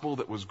gospel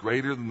that was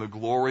greater than the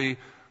glory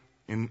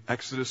in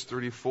Exodus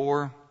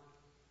 34,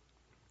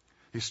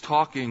 he's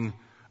talking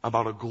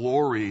about a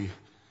glory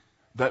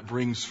that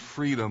brings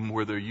freedom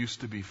where there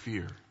used to be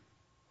fear.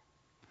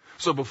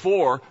 So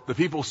before, the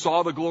people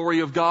saw the glory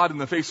of God in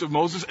the face of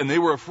Moses, and they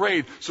were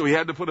afraid, so he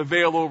had to put a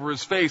veil over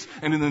his face.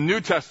 And in the New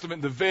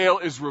Testament, the veil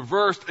is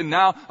reversed, and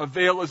now a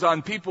veil is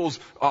on people's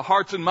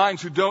hearts and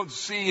minds who don't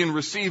see and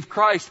receive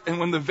Christ. And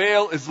when the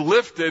veil is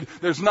lifted,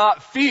 there's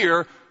not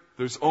fear,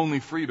 there's only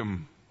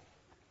freedom.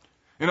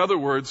 In other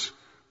words,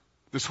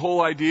 This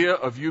whole idea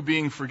of you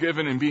being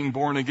forgiven and being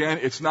born again,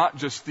 it's not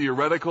just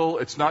theoretical,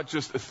 it's not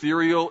just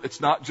ethereal,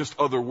 it's not just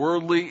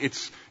otherworldly,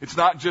 it's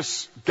not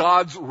just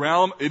God's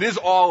realm. It is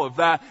all of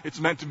that. It's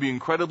meant to be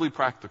incredibly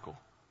practical.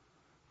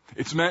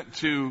 It's meant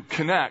to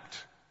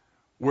connect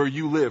where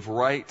you live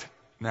right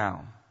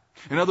now.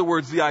 In other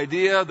words, the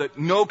idea that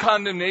no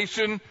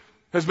condemnation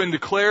has been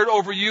declared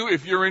over you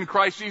if you're in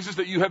Christ Jesus,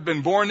 that you have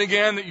been born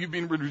again, that you've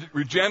been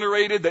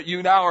regenerated, that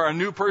you now are a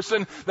new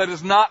person. That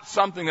is not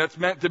something that's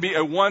meant to be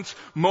a once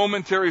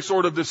momentary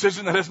sort of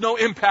decision that has no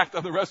impact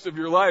on the rest of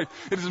your life.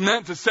 It is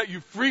meant to set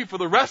you free for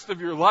the rest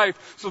of your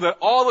life so that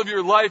all of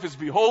your life is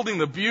beholding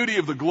the beauty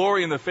of the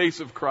glory in the face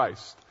of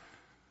Christ.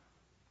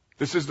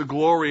 This is the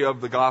glory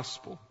of the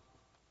gospel.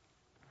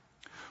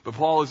 But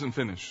Paul isn't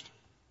finished.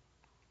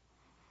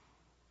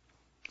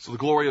 So the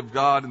glory of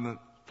God in the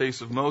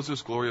face of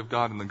Moses, glory of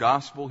God in the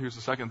gospel. Here's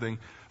the second thing,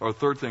 or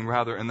third thing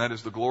rather, and that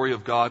is the glory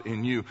of God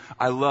in you.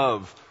 I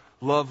love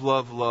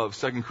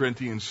 2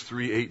 Corinthians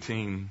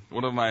 3:18.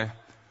 One of my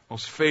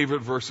most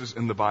favorite verses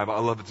in the Bible. I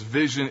love its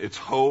vision, its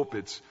hope,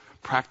 its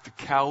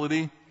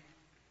practicality.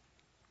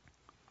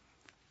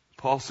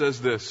 Paul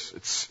says this,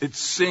 it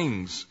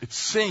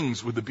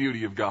sings with the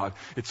beauty of God.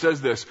 It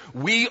says this,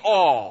 we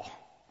all,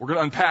 we're going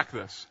to unpack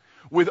this,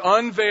 with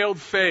unveiled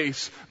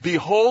face,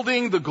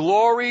 beholding the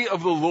glory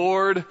of the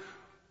Lord,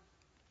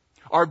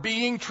 are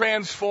being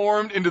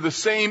transformed into the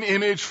same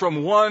image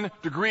from one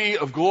degree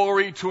of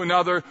glory to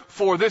another,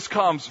 for this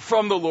comes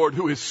from the Lord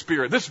who is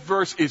Spirit. This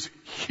verse is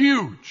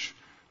huge.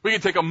 We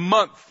can take a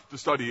month to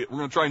study it. We're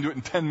going to try and do it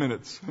in 10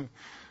 minutes.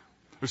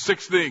 There's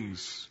 6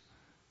 things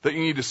that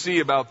you need to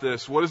see about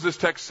this. What does this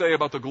text say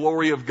about the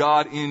glory of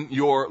God in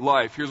your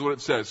life? Here's what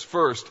it says.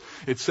 First,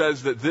 it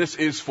says that this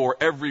is for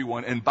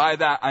everyone, and by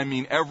that I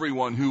mean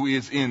everyone who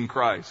is in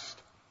Christ.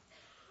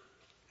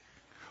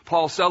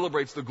 Paul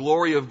celebrates the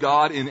glory of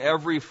God in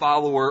every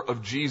follower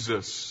of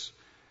Jesus.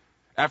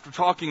 After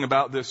talking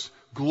about this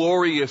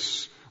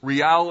glorious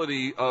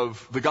reality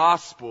of the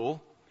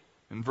gospel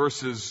in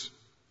verses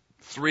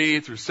 3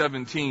 through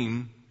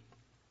 17,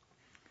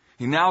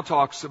 he now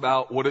talks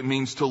about what it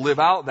means to live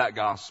out that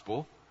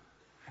gospel.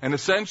 And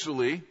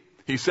essentially,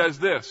 he says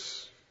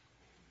this,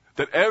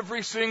 that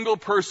every single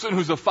person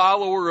who's a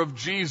follower of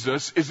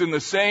Jesus is in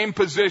the same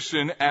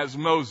position as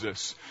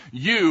Moses.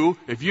 You,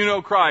 if you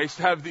know Christ,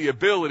 have the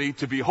ability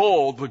to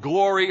behold the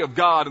glory of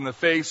God in the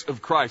face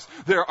of Christ.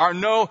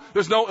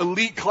 There's no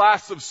elite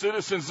class of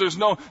citizens. There's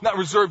not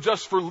reserved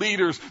just for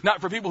leaders,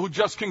 not for people who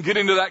just can get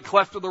into that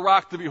cleft of the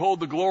rock to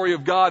behold the glory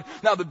of God.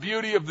 Now, the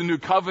beauty of the new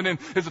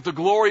covenant is that the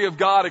glory of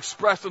God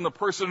expressed in the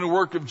person and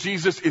work of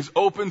Jesus is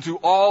open to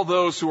all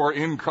those who are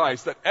in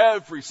Christ. That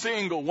every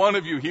single one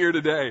of you here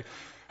today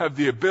have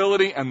the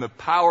ability and the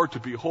power to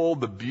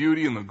behold the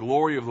beauty and the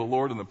glory of the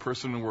Lord in the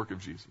person and work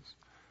of Jesus.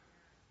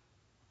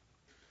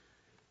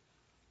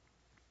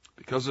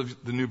 Because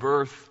of the new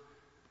birth,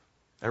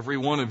 every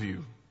one of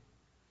you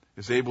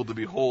is able to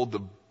behold the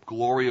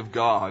glory of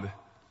God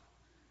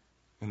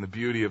and the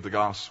beauty of the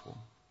gospel.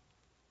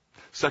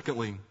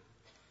 Secondly,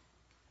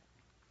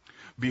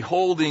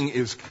 beholding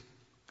is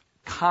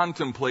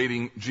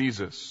contemplating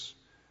Jesus.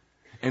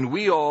 And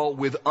we all,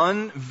 with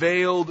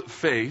unveiled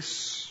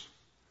face,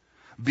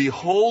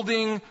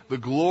 beholding the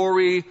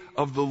glory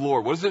of the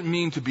Lord. What does it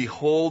mean to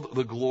behold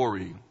the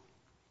glory?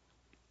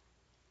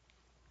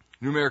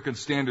 New American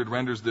Standard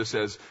renders this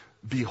as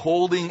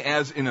beholding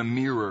as in a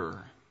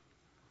mirror.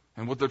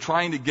 And what they're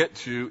trying to get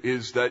to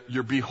is that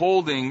you're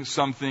beholding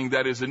something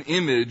that is an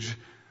image,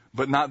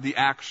 but not the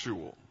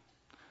actual.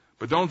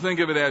 But don't think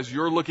of it as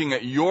you're looking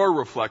at your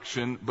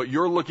reflection, but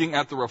you're looking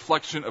at the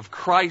reflection of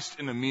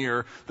Christ in a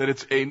mirror, that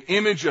it's an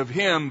image of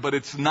Him, but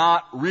it's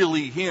not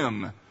really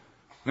Him.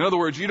 In other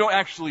words, you don't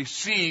actually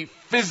see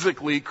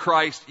physically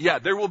Christ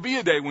yet. There will be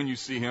a day when you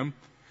see Him.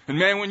 And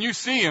man, when you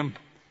see Him,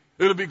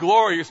 it'll be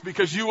glorious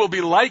because you will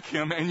be like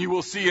Him and you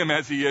will see Him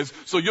as He is.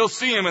 So you'll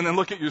see Him and then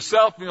look at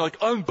yourself and you're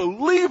like,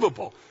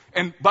 unbelievable.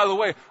 And by the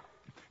way,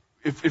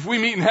 if we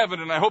meet in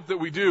heaven, and I hope that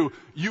we do,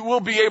 you will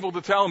be able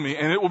to tell me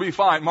and it will be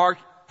fine. Mark,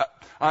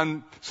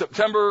 on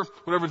September,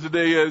 whatever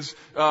today is,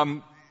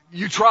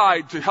 you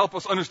tried to help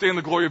us understand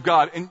the glory of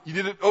God, and you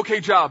did an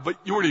okay job, but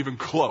you weren't even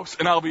close.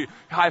 And I'll be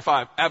high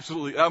five.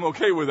 Absolutely. I'm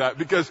okay with that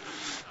because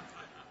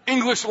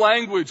English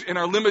language and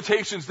our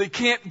limitations, they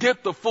can't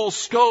get the full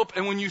scope.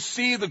 And when you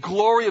see the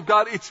glory of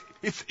God,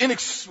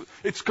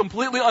 it's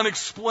completely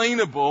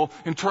unexplainable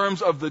in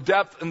terms of the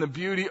depth and the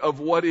beauty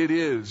of what it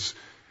is.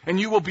 And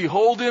you will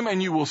behold Him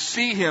and you will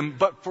see Him.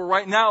 But for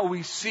right now,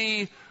 we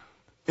see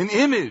an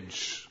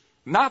image,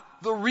 not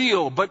the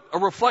real, but a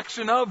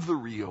reflection of the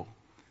real.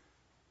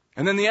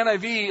 And then the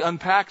NIV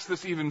unpacks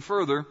this even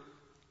further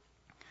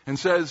and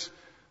says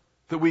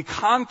that we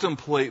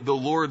contemplate the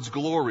Lord's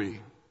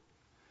glory.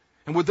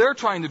 And what they're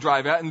trying to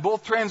drive at, and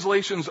both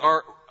translations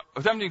are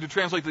attempting to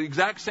translate the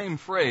exact same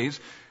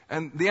phrase,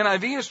 And the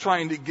NIV is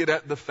trying to get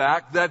at the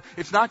fact that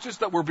it's not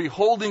just that we're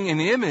beholding an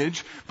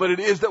image, but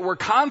it is that we're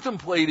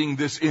contemplating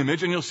this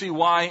image, and you'll see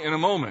why in a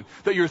moment.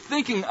 That you're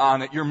thinking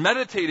on it, you're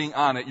meditating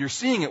on it, you're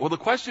seeing it. Well, the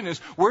question is,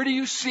 where do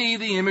you see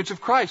the image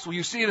of Christ? Well,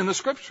 you see it in the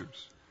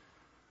Scriptures.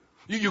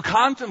 You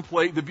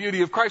contemplate the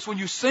beauty of Christ when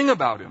you sing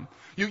about Him.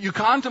 You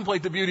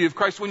contemplate the beauty of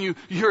Christ when you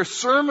hear a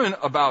sermon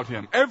about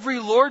Him. Every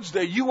Lord's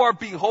Day, you are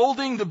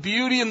beholding the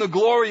beauty and the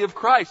glory of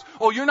Christ.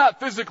 Oh, you're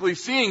not physically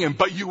seeing Him,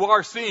 but you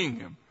are seeing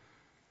Him.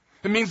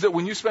 It means that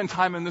when you spend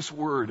time in this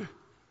Word,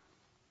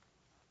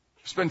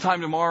 spend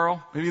time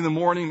tomorrow, maybe in the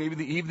morning, maybe in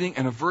the evening,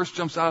 and a verse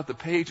jumps out at the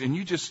page, and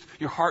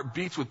your heart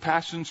beats with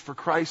passions for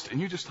Christ, and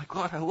you're just like,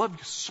 God, I love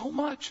you so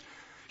much.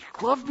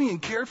 You loved me and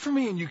cared for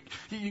me,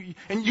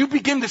 and you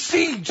begin to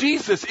see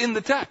Jesus in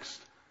the text.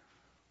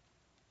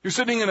 You're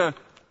sitting in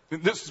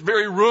this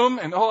very room,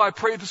 and I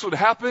prayed this would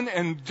happen,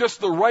 and just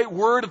the right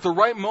word at the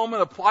right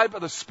moment applied by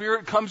the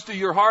Spirit comes to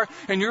your heart,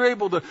 and you're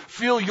able to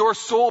feel your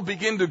soul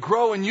begin to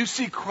grow, and you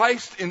see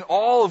Christ in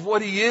all of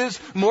what He is,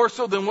 more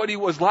so than what He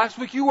was last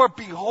week. You are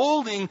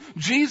beholding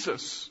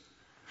Jesus.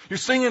 You're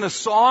singing a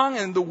song,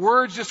 and the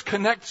words just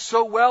connect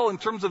so well in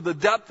terms of the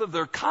depth of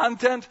their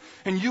content,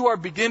 and you are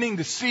beginning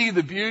to see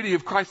the beauty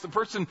of Christ.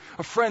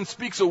 A friend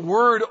speaks a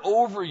word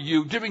over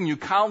you, giving you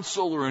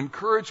counsel or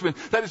encouragement.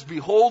 That is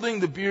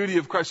beholding the beauty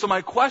of Christ. So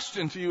my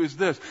question to you is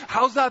this: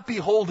 how's that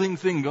beholding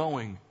thing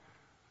going?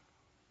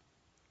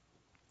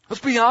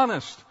 Let's be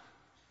honest.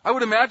 I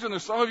would imagine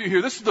there's some of you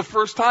here, this is the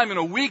first time in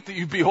a week that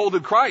you've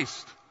beholded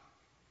Christ.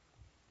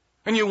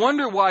 And you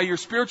wonder why your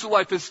spiritual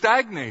life is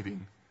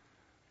stagnating.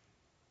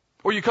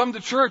 Or you come to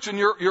church and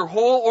your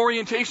whole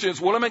orientation is,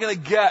 what am I going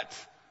to get?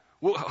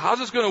 Well, how's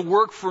this going to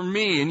work for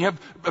me? And you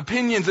have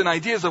opinions and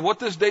ideas of what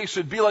this day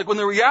should be like, when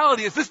the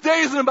reality is this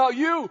day isn't about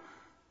you.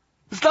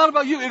 It's not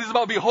about you. It is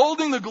about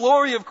beholding the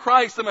glory of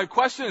Christ. And my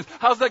question is,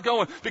 how's that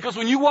going? Because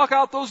when you walk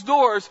out those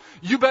doors,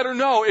 you better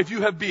know if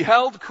you have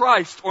beheld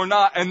Christ or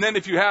not. And then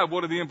if you have,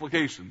 what are the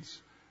implications?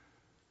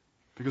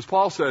 Because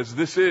Paul says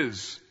this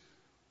is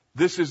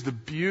the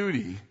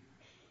beauty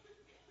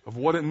of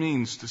what it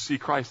means to see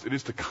Christ. It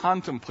is to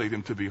contemplate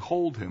Him, to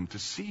behold Him, to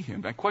see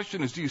Him. My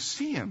question is, do you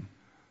see Him?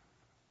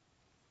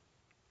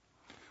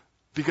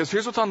 Because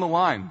here's what's on the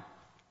line.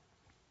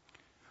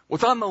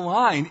 What's on the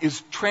line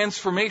is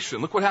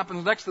transformation. Look what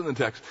happens next in the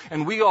text.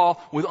 And we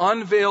all, with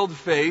unveiled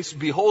face,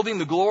 beholding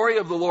the glory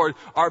of the Lord,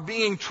 are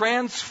being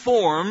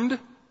transformed.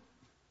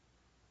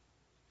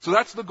 So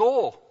that's the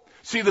goal.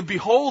 See, the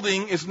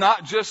beholding is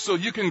not just so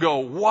you can go,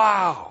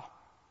 wow.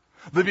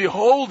 The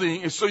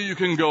beholding is so you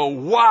can go,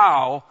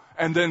 wow,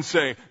 and then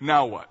say,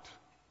 now what?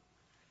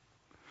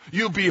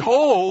 You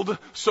behold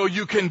so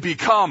you can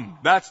become.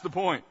 That's the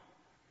point.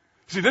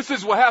 See, this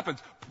is what happens.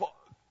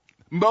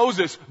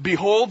 Moses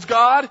beholds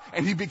God,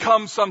 and he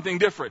becomes something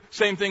different.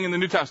 Same thing in the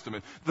New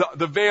Testament.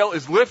 The veil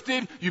is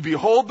lifted, you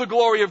behold the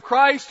glory of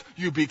Christ,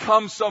 you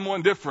become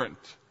someone different.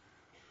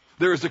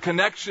 There is a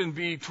connection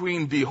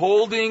between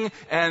beholding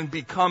and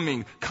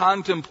becoming.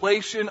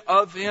 Contemplation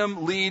of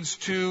Him leads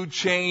to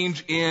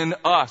change in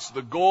us.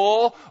 The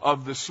goal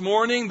of this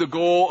morning, the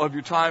goal of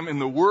your time in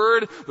the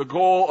Word, the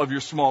goal of your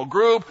small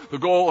group, the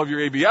goal of your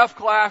ABF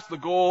class, the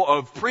goal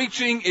of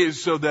preaching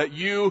is so that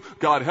you,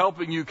 God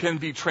helping you, can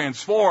be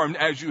transformed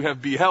as you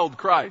have beheld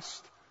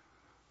Christ.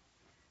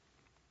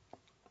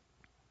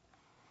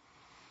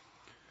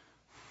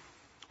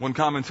 One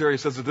commentary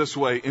says it this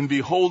way: in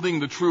beholding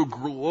the true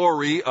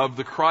glory of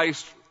the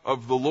Christ,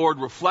 of the Lord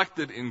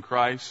reflected in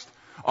Christ,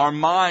 our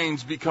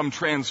minds become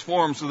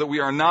transformed so that we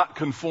are not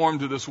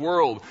conformed to this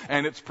world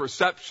and its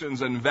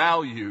perceptions and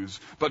values,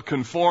 but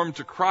conformed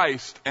to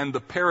Christ and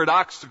the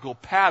paradoxical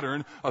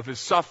pattern of His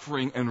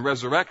suffering and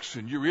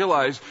resurrection. You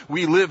realize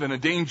we live in a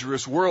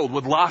dangerous world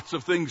with lots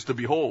of things to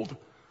behold.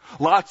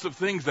 Lots of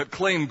things that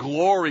claim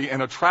glory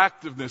and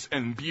attractiveness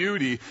and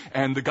beauty,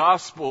 and the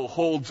gospel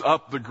holds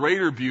up the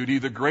greater beauty,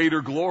 the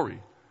greater glory.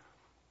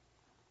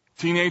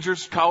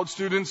 Teenagers, college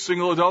students,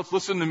 single adults,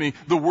 listen to me.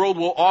 The world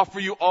will offer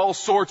you all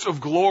sorts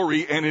of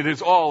glory, and it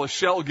is all a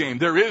shell game.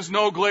 There is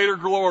no greater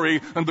glory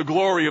than the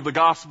glory of the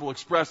gospel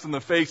expressed in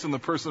the face and the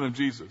person of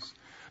Jesus.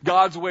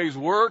 God's ways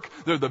work.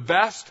 They're the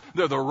best.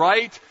 They're the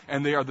right.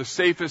 And they are the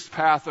safest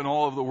path in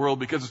all of the world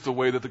because it's the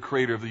way that the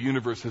Creator of the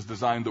universe has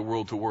designed the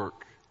world to work.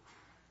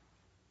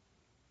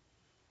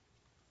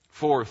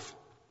 Fourth,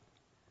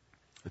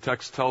 the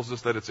text tells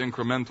us that it's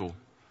incremental.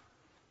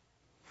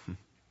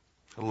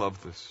 I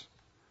love this.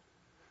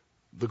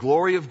 The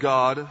glory of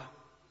God,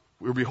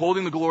 we're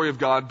beholding the glory of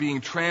God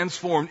being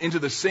transformed into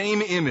the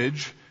same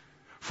image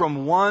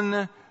from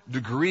one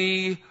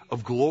degree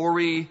of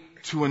glory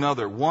to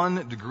another.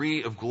 One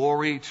degree of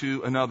glory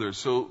to another.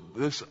 So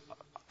this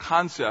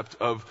concept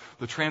of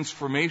the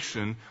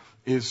transformation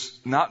is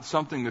not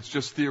something that's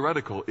just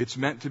theoretical. It's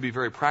meant to be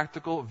very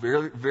practical,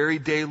 very, very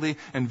daily,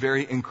 and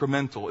very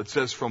incremental. It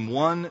says from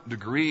one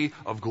degree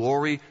of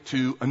glory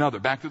to another.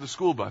 Back to the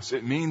school bus.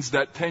 It means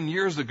that 10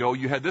 years ago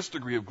you had this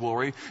degree of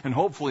glory, and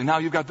hopefully now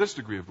you've got this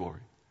degree of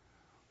glory.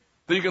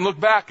 That you can look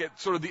back at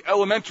sort of the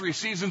elementary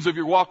seasons of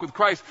your walk with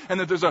Christ, and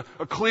that there's a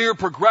clear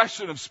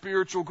progression of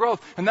spiritual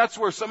growth. And that's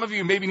where some of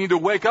you maybe need to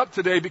wake up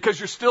today, because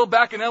you're still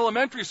back in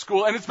elementary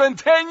school and it's been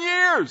 10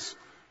 years.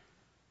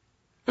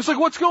 It's like,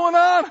 what's going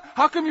on?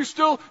 How come you're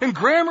still in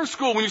grammar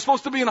school when you're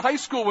supposed to be in high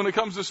school when it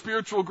comes to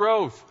spiritual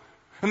growth?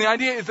 And the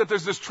idea is that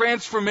there's this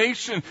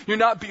transformation. You're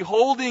not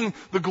beholding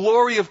the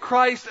glory of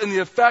Christ, and the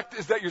effect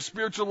is that your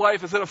spiritual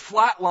life is at a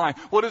flat line.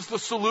 What is the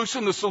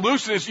solution? The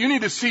solution is you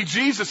need to see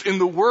Jesus in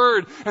the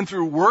Word and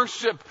through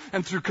worship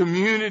and through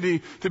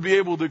community to be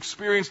able to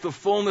experience the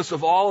fullness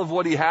of all of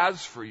what He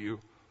has for you.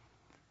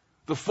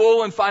 The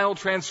full and final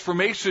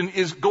transformation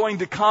is going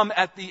to come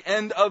at the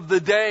end of the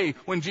day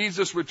when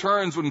Jesus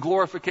returns, when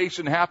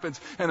glorification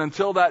happens. And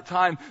until that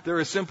time, there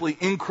is simply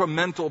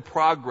incremental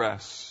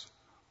progress.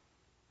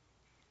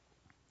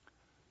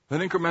 That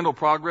incremental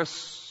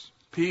progress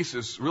piece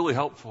is really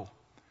helpful.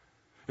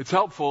 It's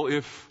helpful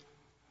if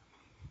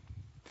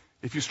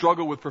you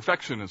struggle with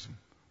perfectionism.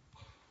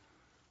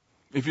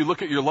 If you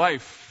look at your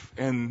life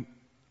and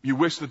you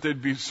wish that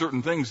there'd be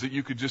certain things that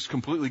you could just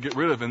completely get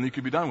rid of and you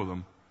could be done with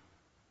them.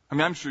 I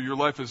mean, I'm sure your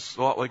life is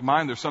a lot like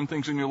mine. There's some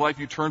things in your life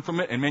you turn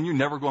from it, and man, you're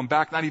never going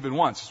back, not even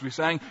once. As we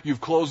sang,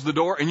 you've closed the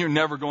door and you're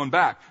never going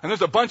back. And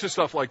there's a bunch of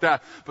stuff like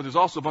that, but there's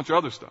also a bunch of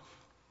other stuff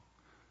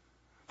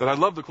that I'd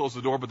love to close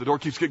the door, but the door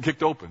keeps getting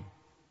kicked open.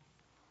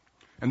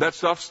 And that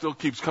stuff still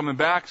keeps coming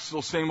back,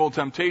 still same old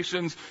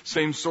temptations,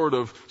 same sort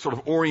of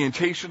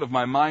orientation of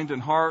my mind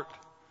and heart,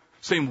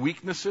 same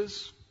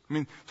weaknesses. I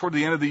mean, toward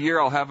the end of the year,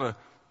 I'll have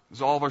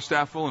all of our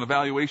staff will an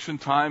evaluation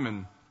time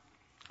and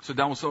sit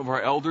down with some of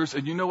our elders.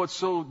 And you know what's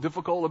so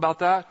difficult about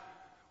that?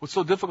 What's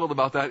so difficult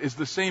about that is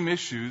the same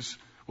issues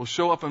will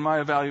show up in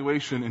my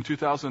evaluation in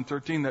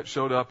 2013 that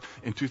showed up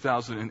in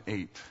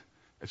 2008.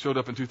 It showed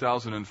up in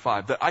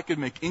 2005. That I could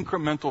make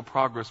incremental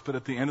progress, but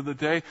at the end of the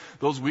day,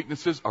 those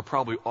weaknesses are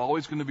probably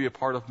always going to be a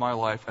part of my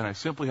life, and I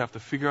simply have to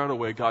figure out a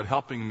way, God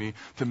helping me,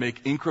 to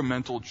make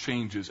incremental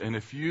changes. And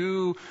if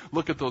you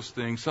look at those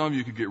things, some of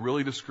you could get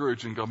really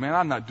discouraged and go, man,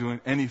 I'm not doing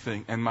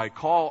anything. And my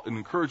call and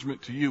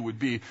encouragement to you would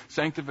be,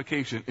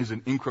 sanctification is an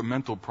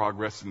incremental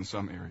progress in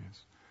some areas.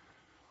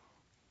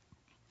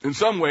 In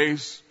some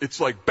ways, it's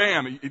like,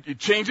 bam, it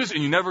changes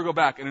and you never go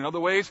back. And in other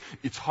ways,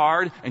 it's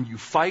hard and you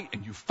fight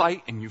and you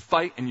fight and you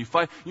fight and you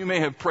fight. You may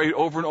have prayed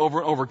over and over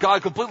and over,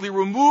 God, completely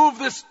remove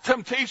this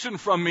temptation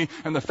from me.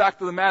 And the fact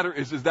of the matter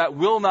is that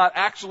will not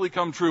actually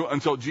come true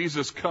until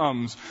Jesus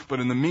comes. But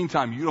in the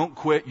meantime, you don't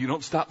quit. You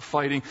don't stop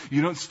fighting.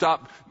 You don't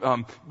stop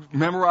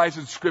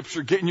memorizing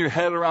Scripture, getting your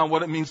head around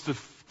what it means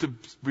to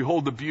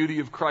behold the beauty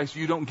of Christ.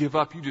 You don't give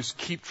up. You just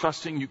keep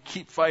trusting. You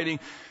keep fighting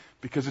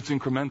because it's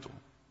incremental.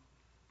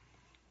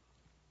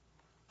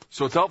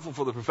 So it's helpful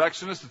for the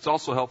perfectionist. It's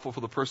also helpful for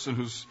the person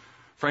who's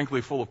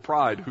frankly full of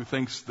pride, who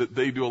thinks that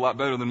they do a lot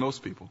better than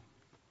most people.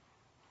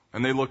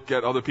 And they look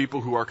at other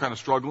people who are kind of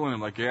struggling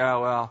and like, yeah,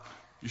 well,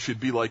 you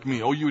should be like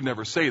me. Oh, you would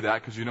never say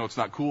that because you know it's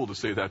not cool to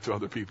say that to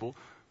other people.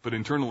 But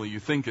internally you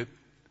think it.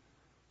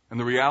 And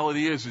the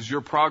reality is your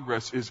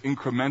progress is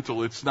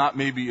incremental. It's not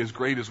maybe as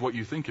great as what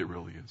you think it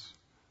really is.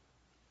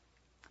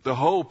 The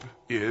hope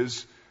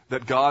is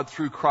that God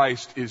through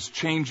Christ is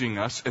changing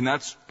us, and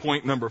that's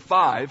point number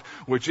 5,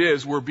 which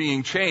is we're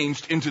being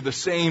changed into the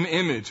same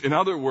image. In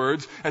other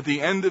words, at the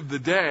end of the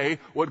day,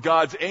 what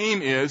God's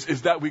aim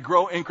is that we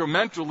grow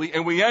incrementally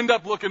and we end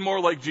up looking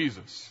more like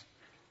Jesus.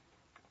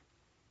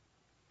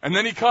 And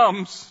then He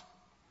comes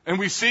and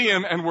we see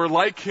Him and we're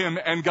like Him,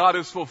 and God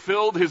has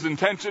fulfilled His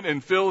intention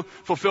and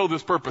fulfilled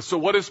His purpose. So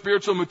what does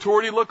spiritual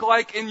maturity look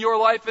like in your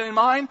life and in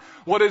mine?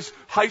 What does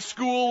high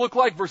school look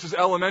like versus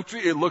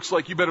elementary? It looks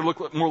like you better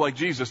look more like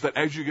Jesus. That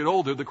as you get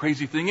older, the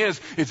crazy thing is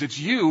it's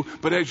you,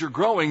 but as you're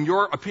growing,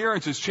 your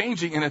appearance is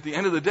changing. And at the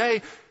end of the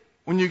day,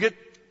 when you get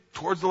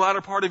towards the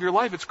latter part of your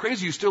life, it's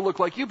crazy. You still look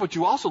like you, but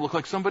you also look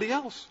like somebody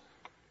else.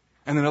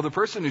 And another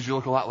person is you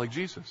look a lot like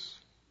Jesus.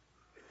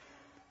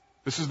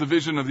 This is the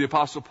vision of the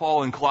Apostle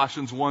Paul in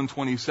Colossians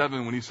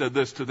 1:27 when he said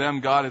this, to them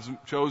God has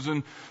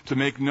chosen to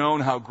make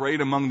known how great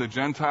among the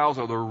Gentiles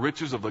are the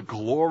riches of the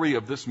glory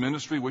of this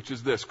ministry, which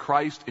is this,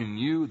 Christ in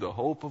you, the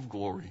hope of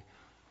glory.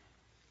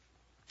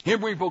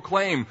 Him we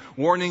proclaim,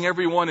 warning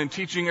everyone and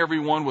teaching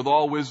everyone with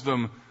all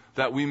wisdom,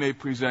 that we may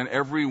present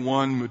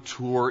everyone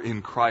mature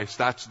in Christ.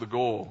 That's the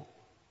goal.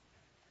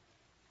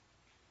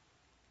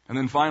 And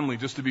then finally,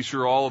 just to be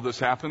sure all of this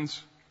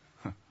happens,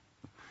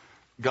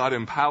 God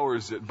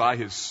empowers it by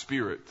His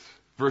Spirit.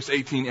 Verse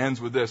 18 ends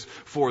with this,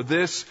 for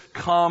this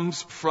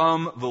comes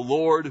from the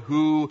Lord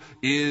who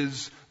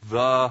is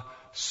the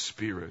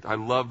Spirit. I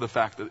love the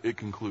fact that it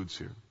concludes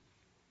here.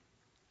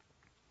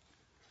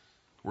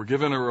 We're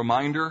given a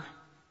reminder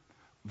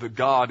that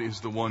God is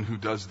the one who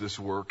does this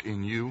work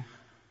in you,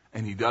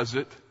 and He does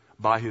it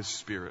by His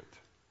Spirit.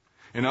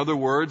 In other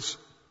words,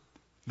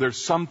 there's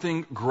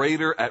something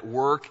greater at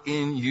work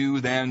in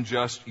you than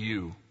just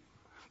you.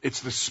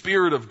 It's the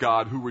Spirit of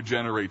God who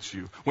regenerates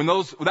you. When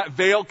that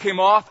veil came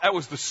off, that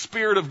was the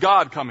Spirit of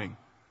God coming.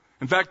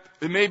 In fact,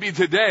 it may be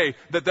today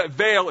that that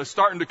veil is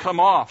starting to come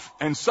off.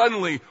 And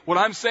suddenly, what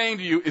I'm saying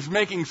to you is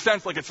making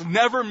sense like it's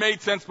never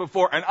made sense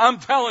before. And I'm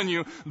telling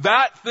you,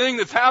 that thing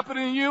that's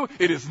happening to you,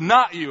 it is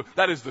not you.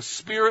 That is the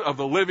Spirit of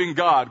the living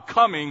God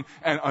coming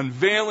and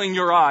unveiling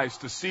your eyes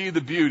to see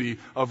the beauty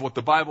of what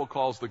the Bible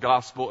calls the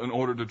gospel in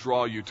order to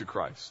draw you to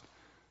Christ.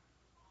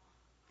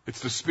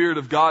 It's the Spirit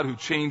of God who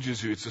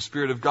changes you. It's the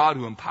Spirit of God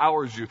who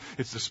empowers you.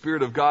 It's the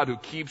Spirit of God who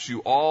keeps you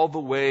all the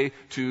way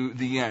to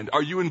the end.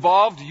 Are you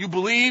involved? Do you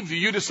believe? Do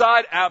you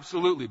decide?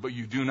 Absolutely. But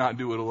you do not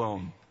do it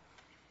alone.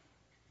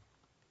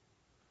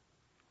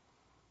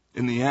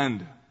 In the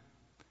end,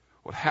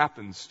 what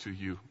happens to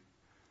you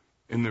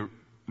in the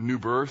new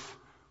birth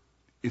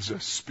is a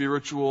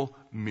spiritual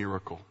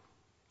miracle.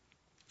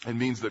 It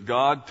means that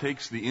God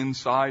takes the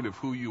inside of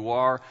who you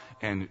are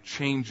and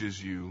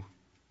changes you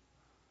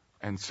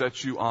and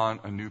sets you on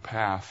a new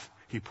path.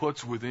 He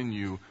puts within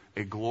you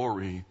a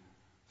glory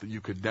that you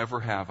could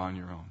never have on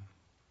your own.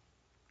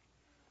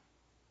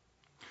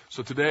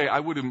 So today,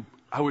 I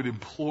would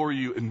implore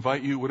you,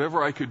 invite you,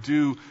 whatever I could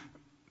do,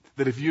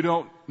 that if you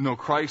don't know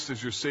Christ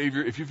as your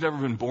Savior, if you've never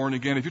been born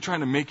again, if you're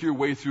trying to make your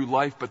way through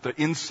life, but the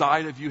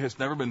inside of you has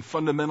never been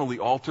fundamentally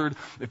altered,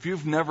 if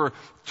you've never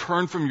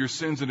turned from your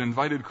sins and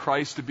invited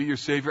Christ to be your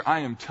Savior, I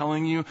am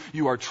telling you,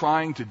 you are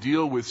trying to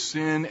deal with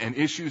sin and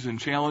issues and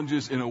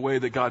challenges in a way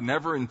that God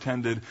never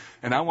intended.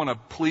 And I want to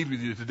plead with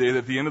you today that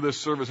at the end of this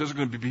service, there's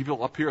going to be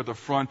people up here at the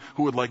front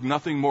who would like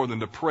nothing more than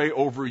to pray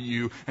over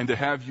you and to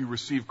have you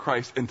receive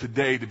Christ, and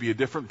today to be a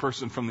different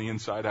person from the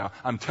inside out.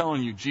 I'm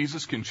telling you,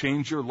 Jesus can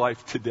change your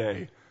life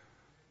today.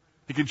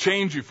 He can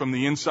change you from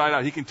the inside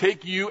out. He can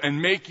take you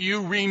and make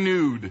you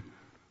renewed.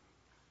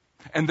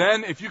 And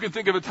then if you can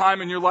think of a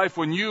time in your life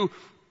when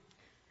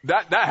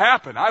that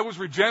happened, I was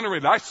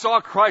regenerated, I saw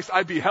Christ,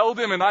 I beheld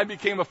Him, and I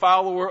became a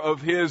follower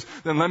of His,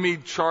 then let me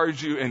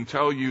charge you and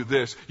tell you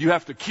this. You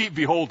have to keep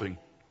beholding.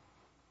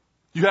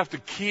 You have to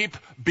keep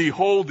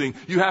beholding.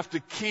 You have to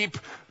keep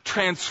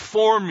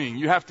transforming.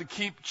 You have to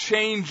keep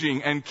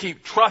changing and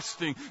keep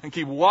trusting and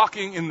keep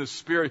walking in the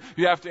Spirit.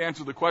 You have to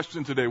answer the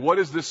question today, what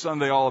is this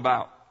Sunday all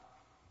about?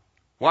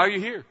 Why are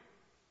you here?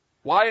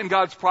 Why in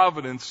God's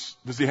providence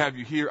does He have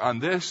you here on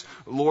this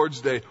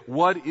Lord's Day?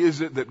 What is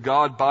it that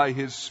God by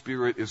His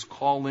Spirit is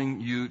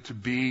calling you to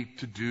be,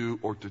 to do,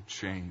 or to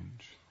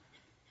change?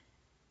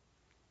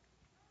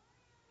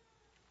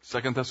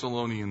 2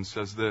 Thessalonians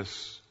says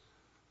this: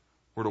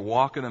 we're to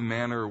walk in a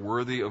manner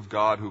worthy of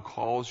God who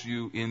calls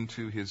you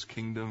into His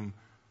kingdom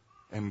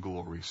and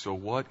glory. So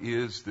what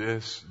is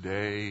this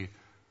day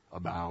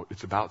about?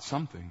 It's about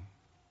something.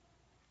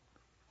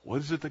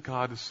 What is it that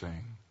God is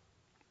saying?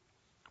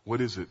 What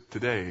is it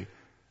today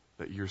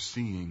that you're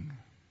seeing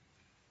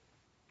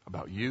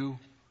about you,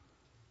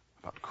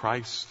 about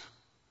Christ,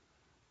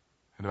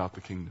 and about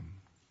the kingdom?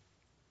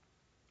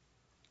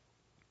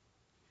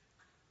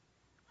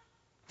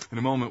 In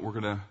a moment, we're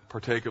going to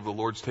partake of the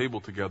Lord's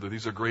table together.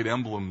 These are great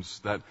emblems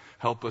that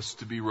help us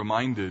to be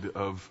reminded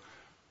of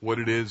what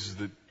it is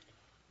that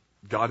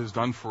God has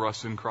done for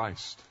us in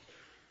Christ.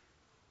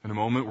 In a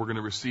moment, we're going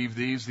to receive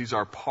these. These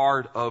are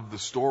part of the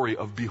story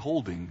of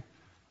beholding.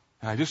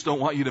 And I just don't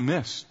want you to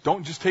miss.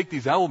 Don't just take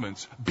these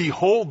elements.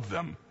 Behold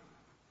them.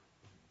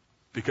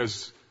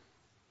 Because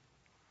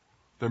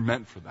they're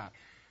meant for that.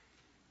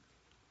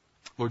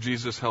 Lord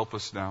Jesus, help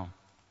us now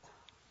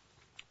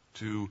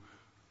to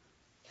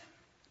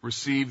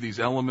receive these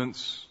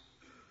elements,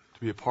 to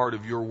be a part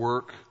of your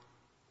work,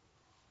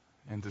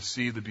 and to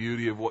see the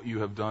beauty of what you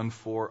have done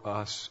for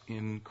us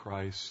in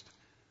Christ.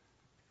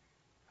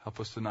 Help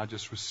us to not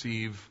just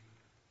receive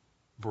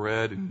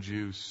bread and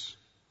juice,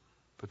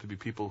 but to be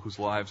people whose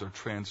lives are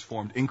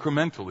transformed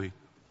incrementally,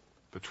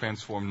 but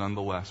transformed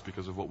nonetheless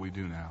because of what we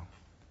do now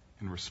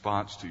in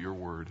response to your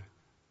word.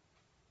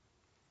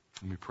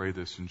 And we pray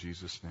this in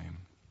Jesus' name.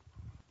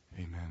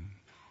 Amen.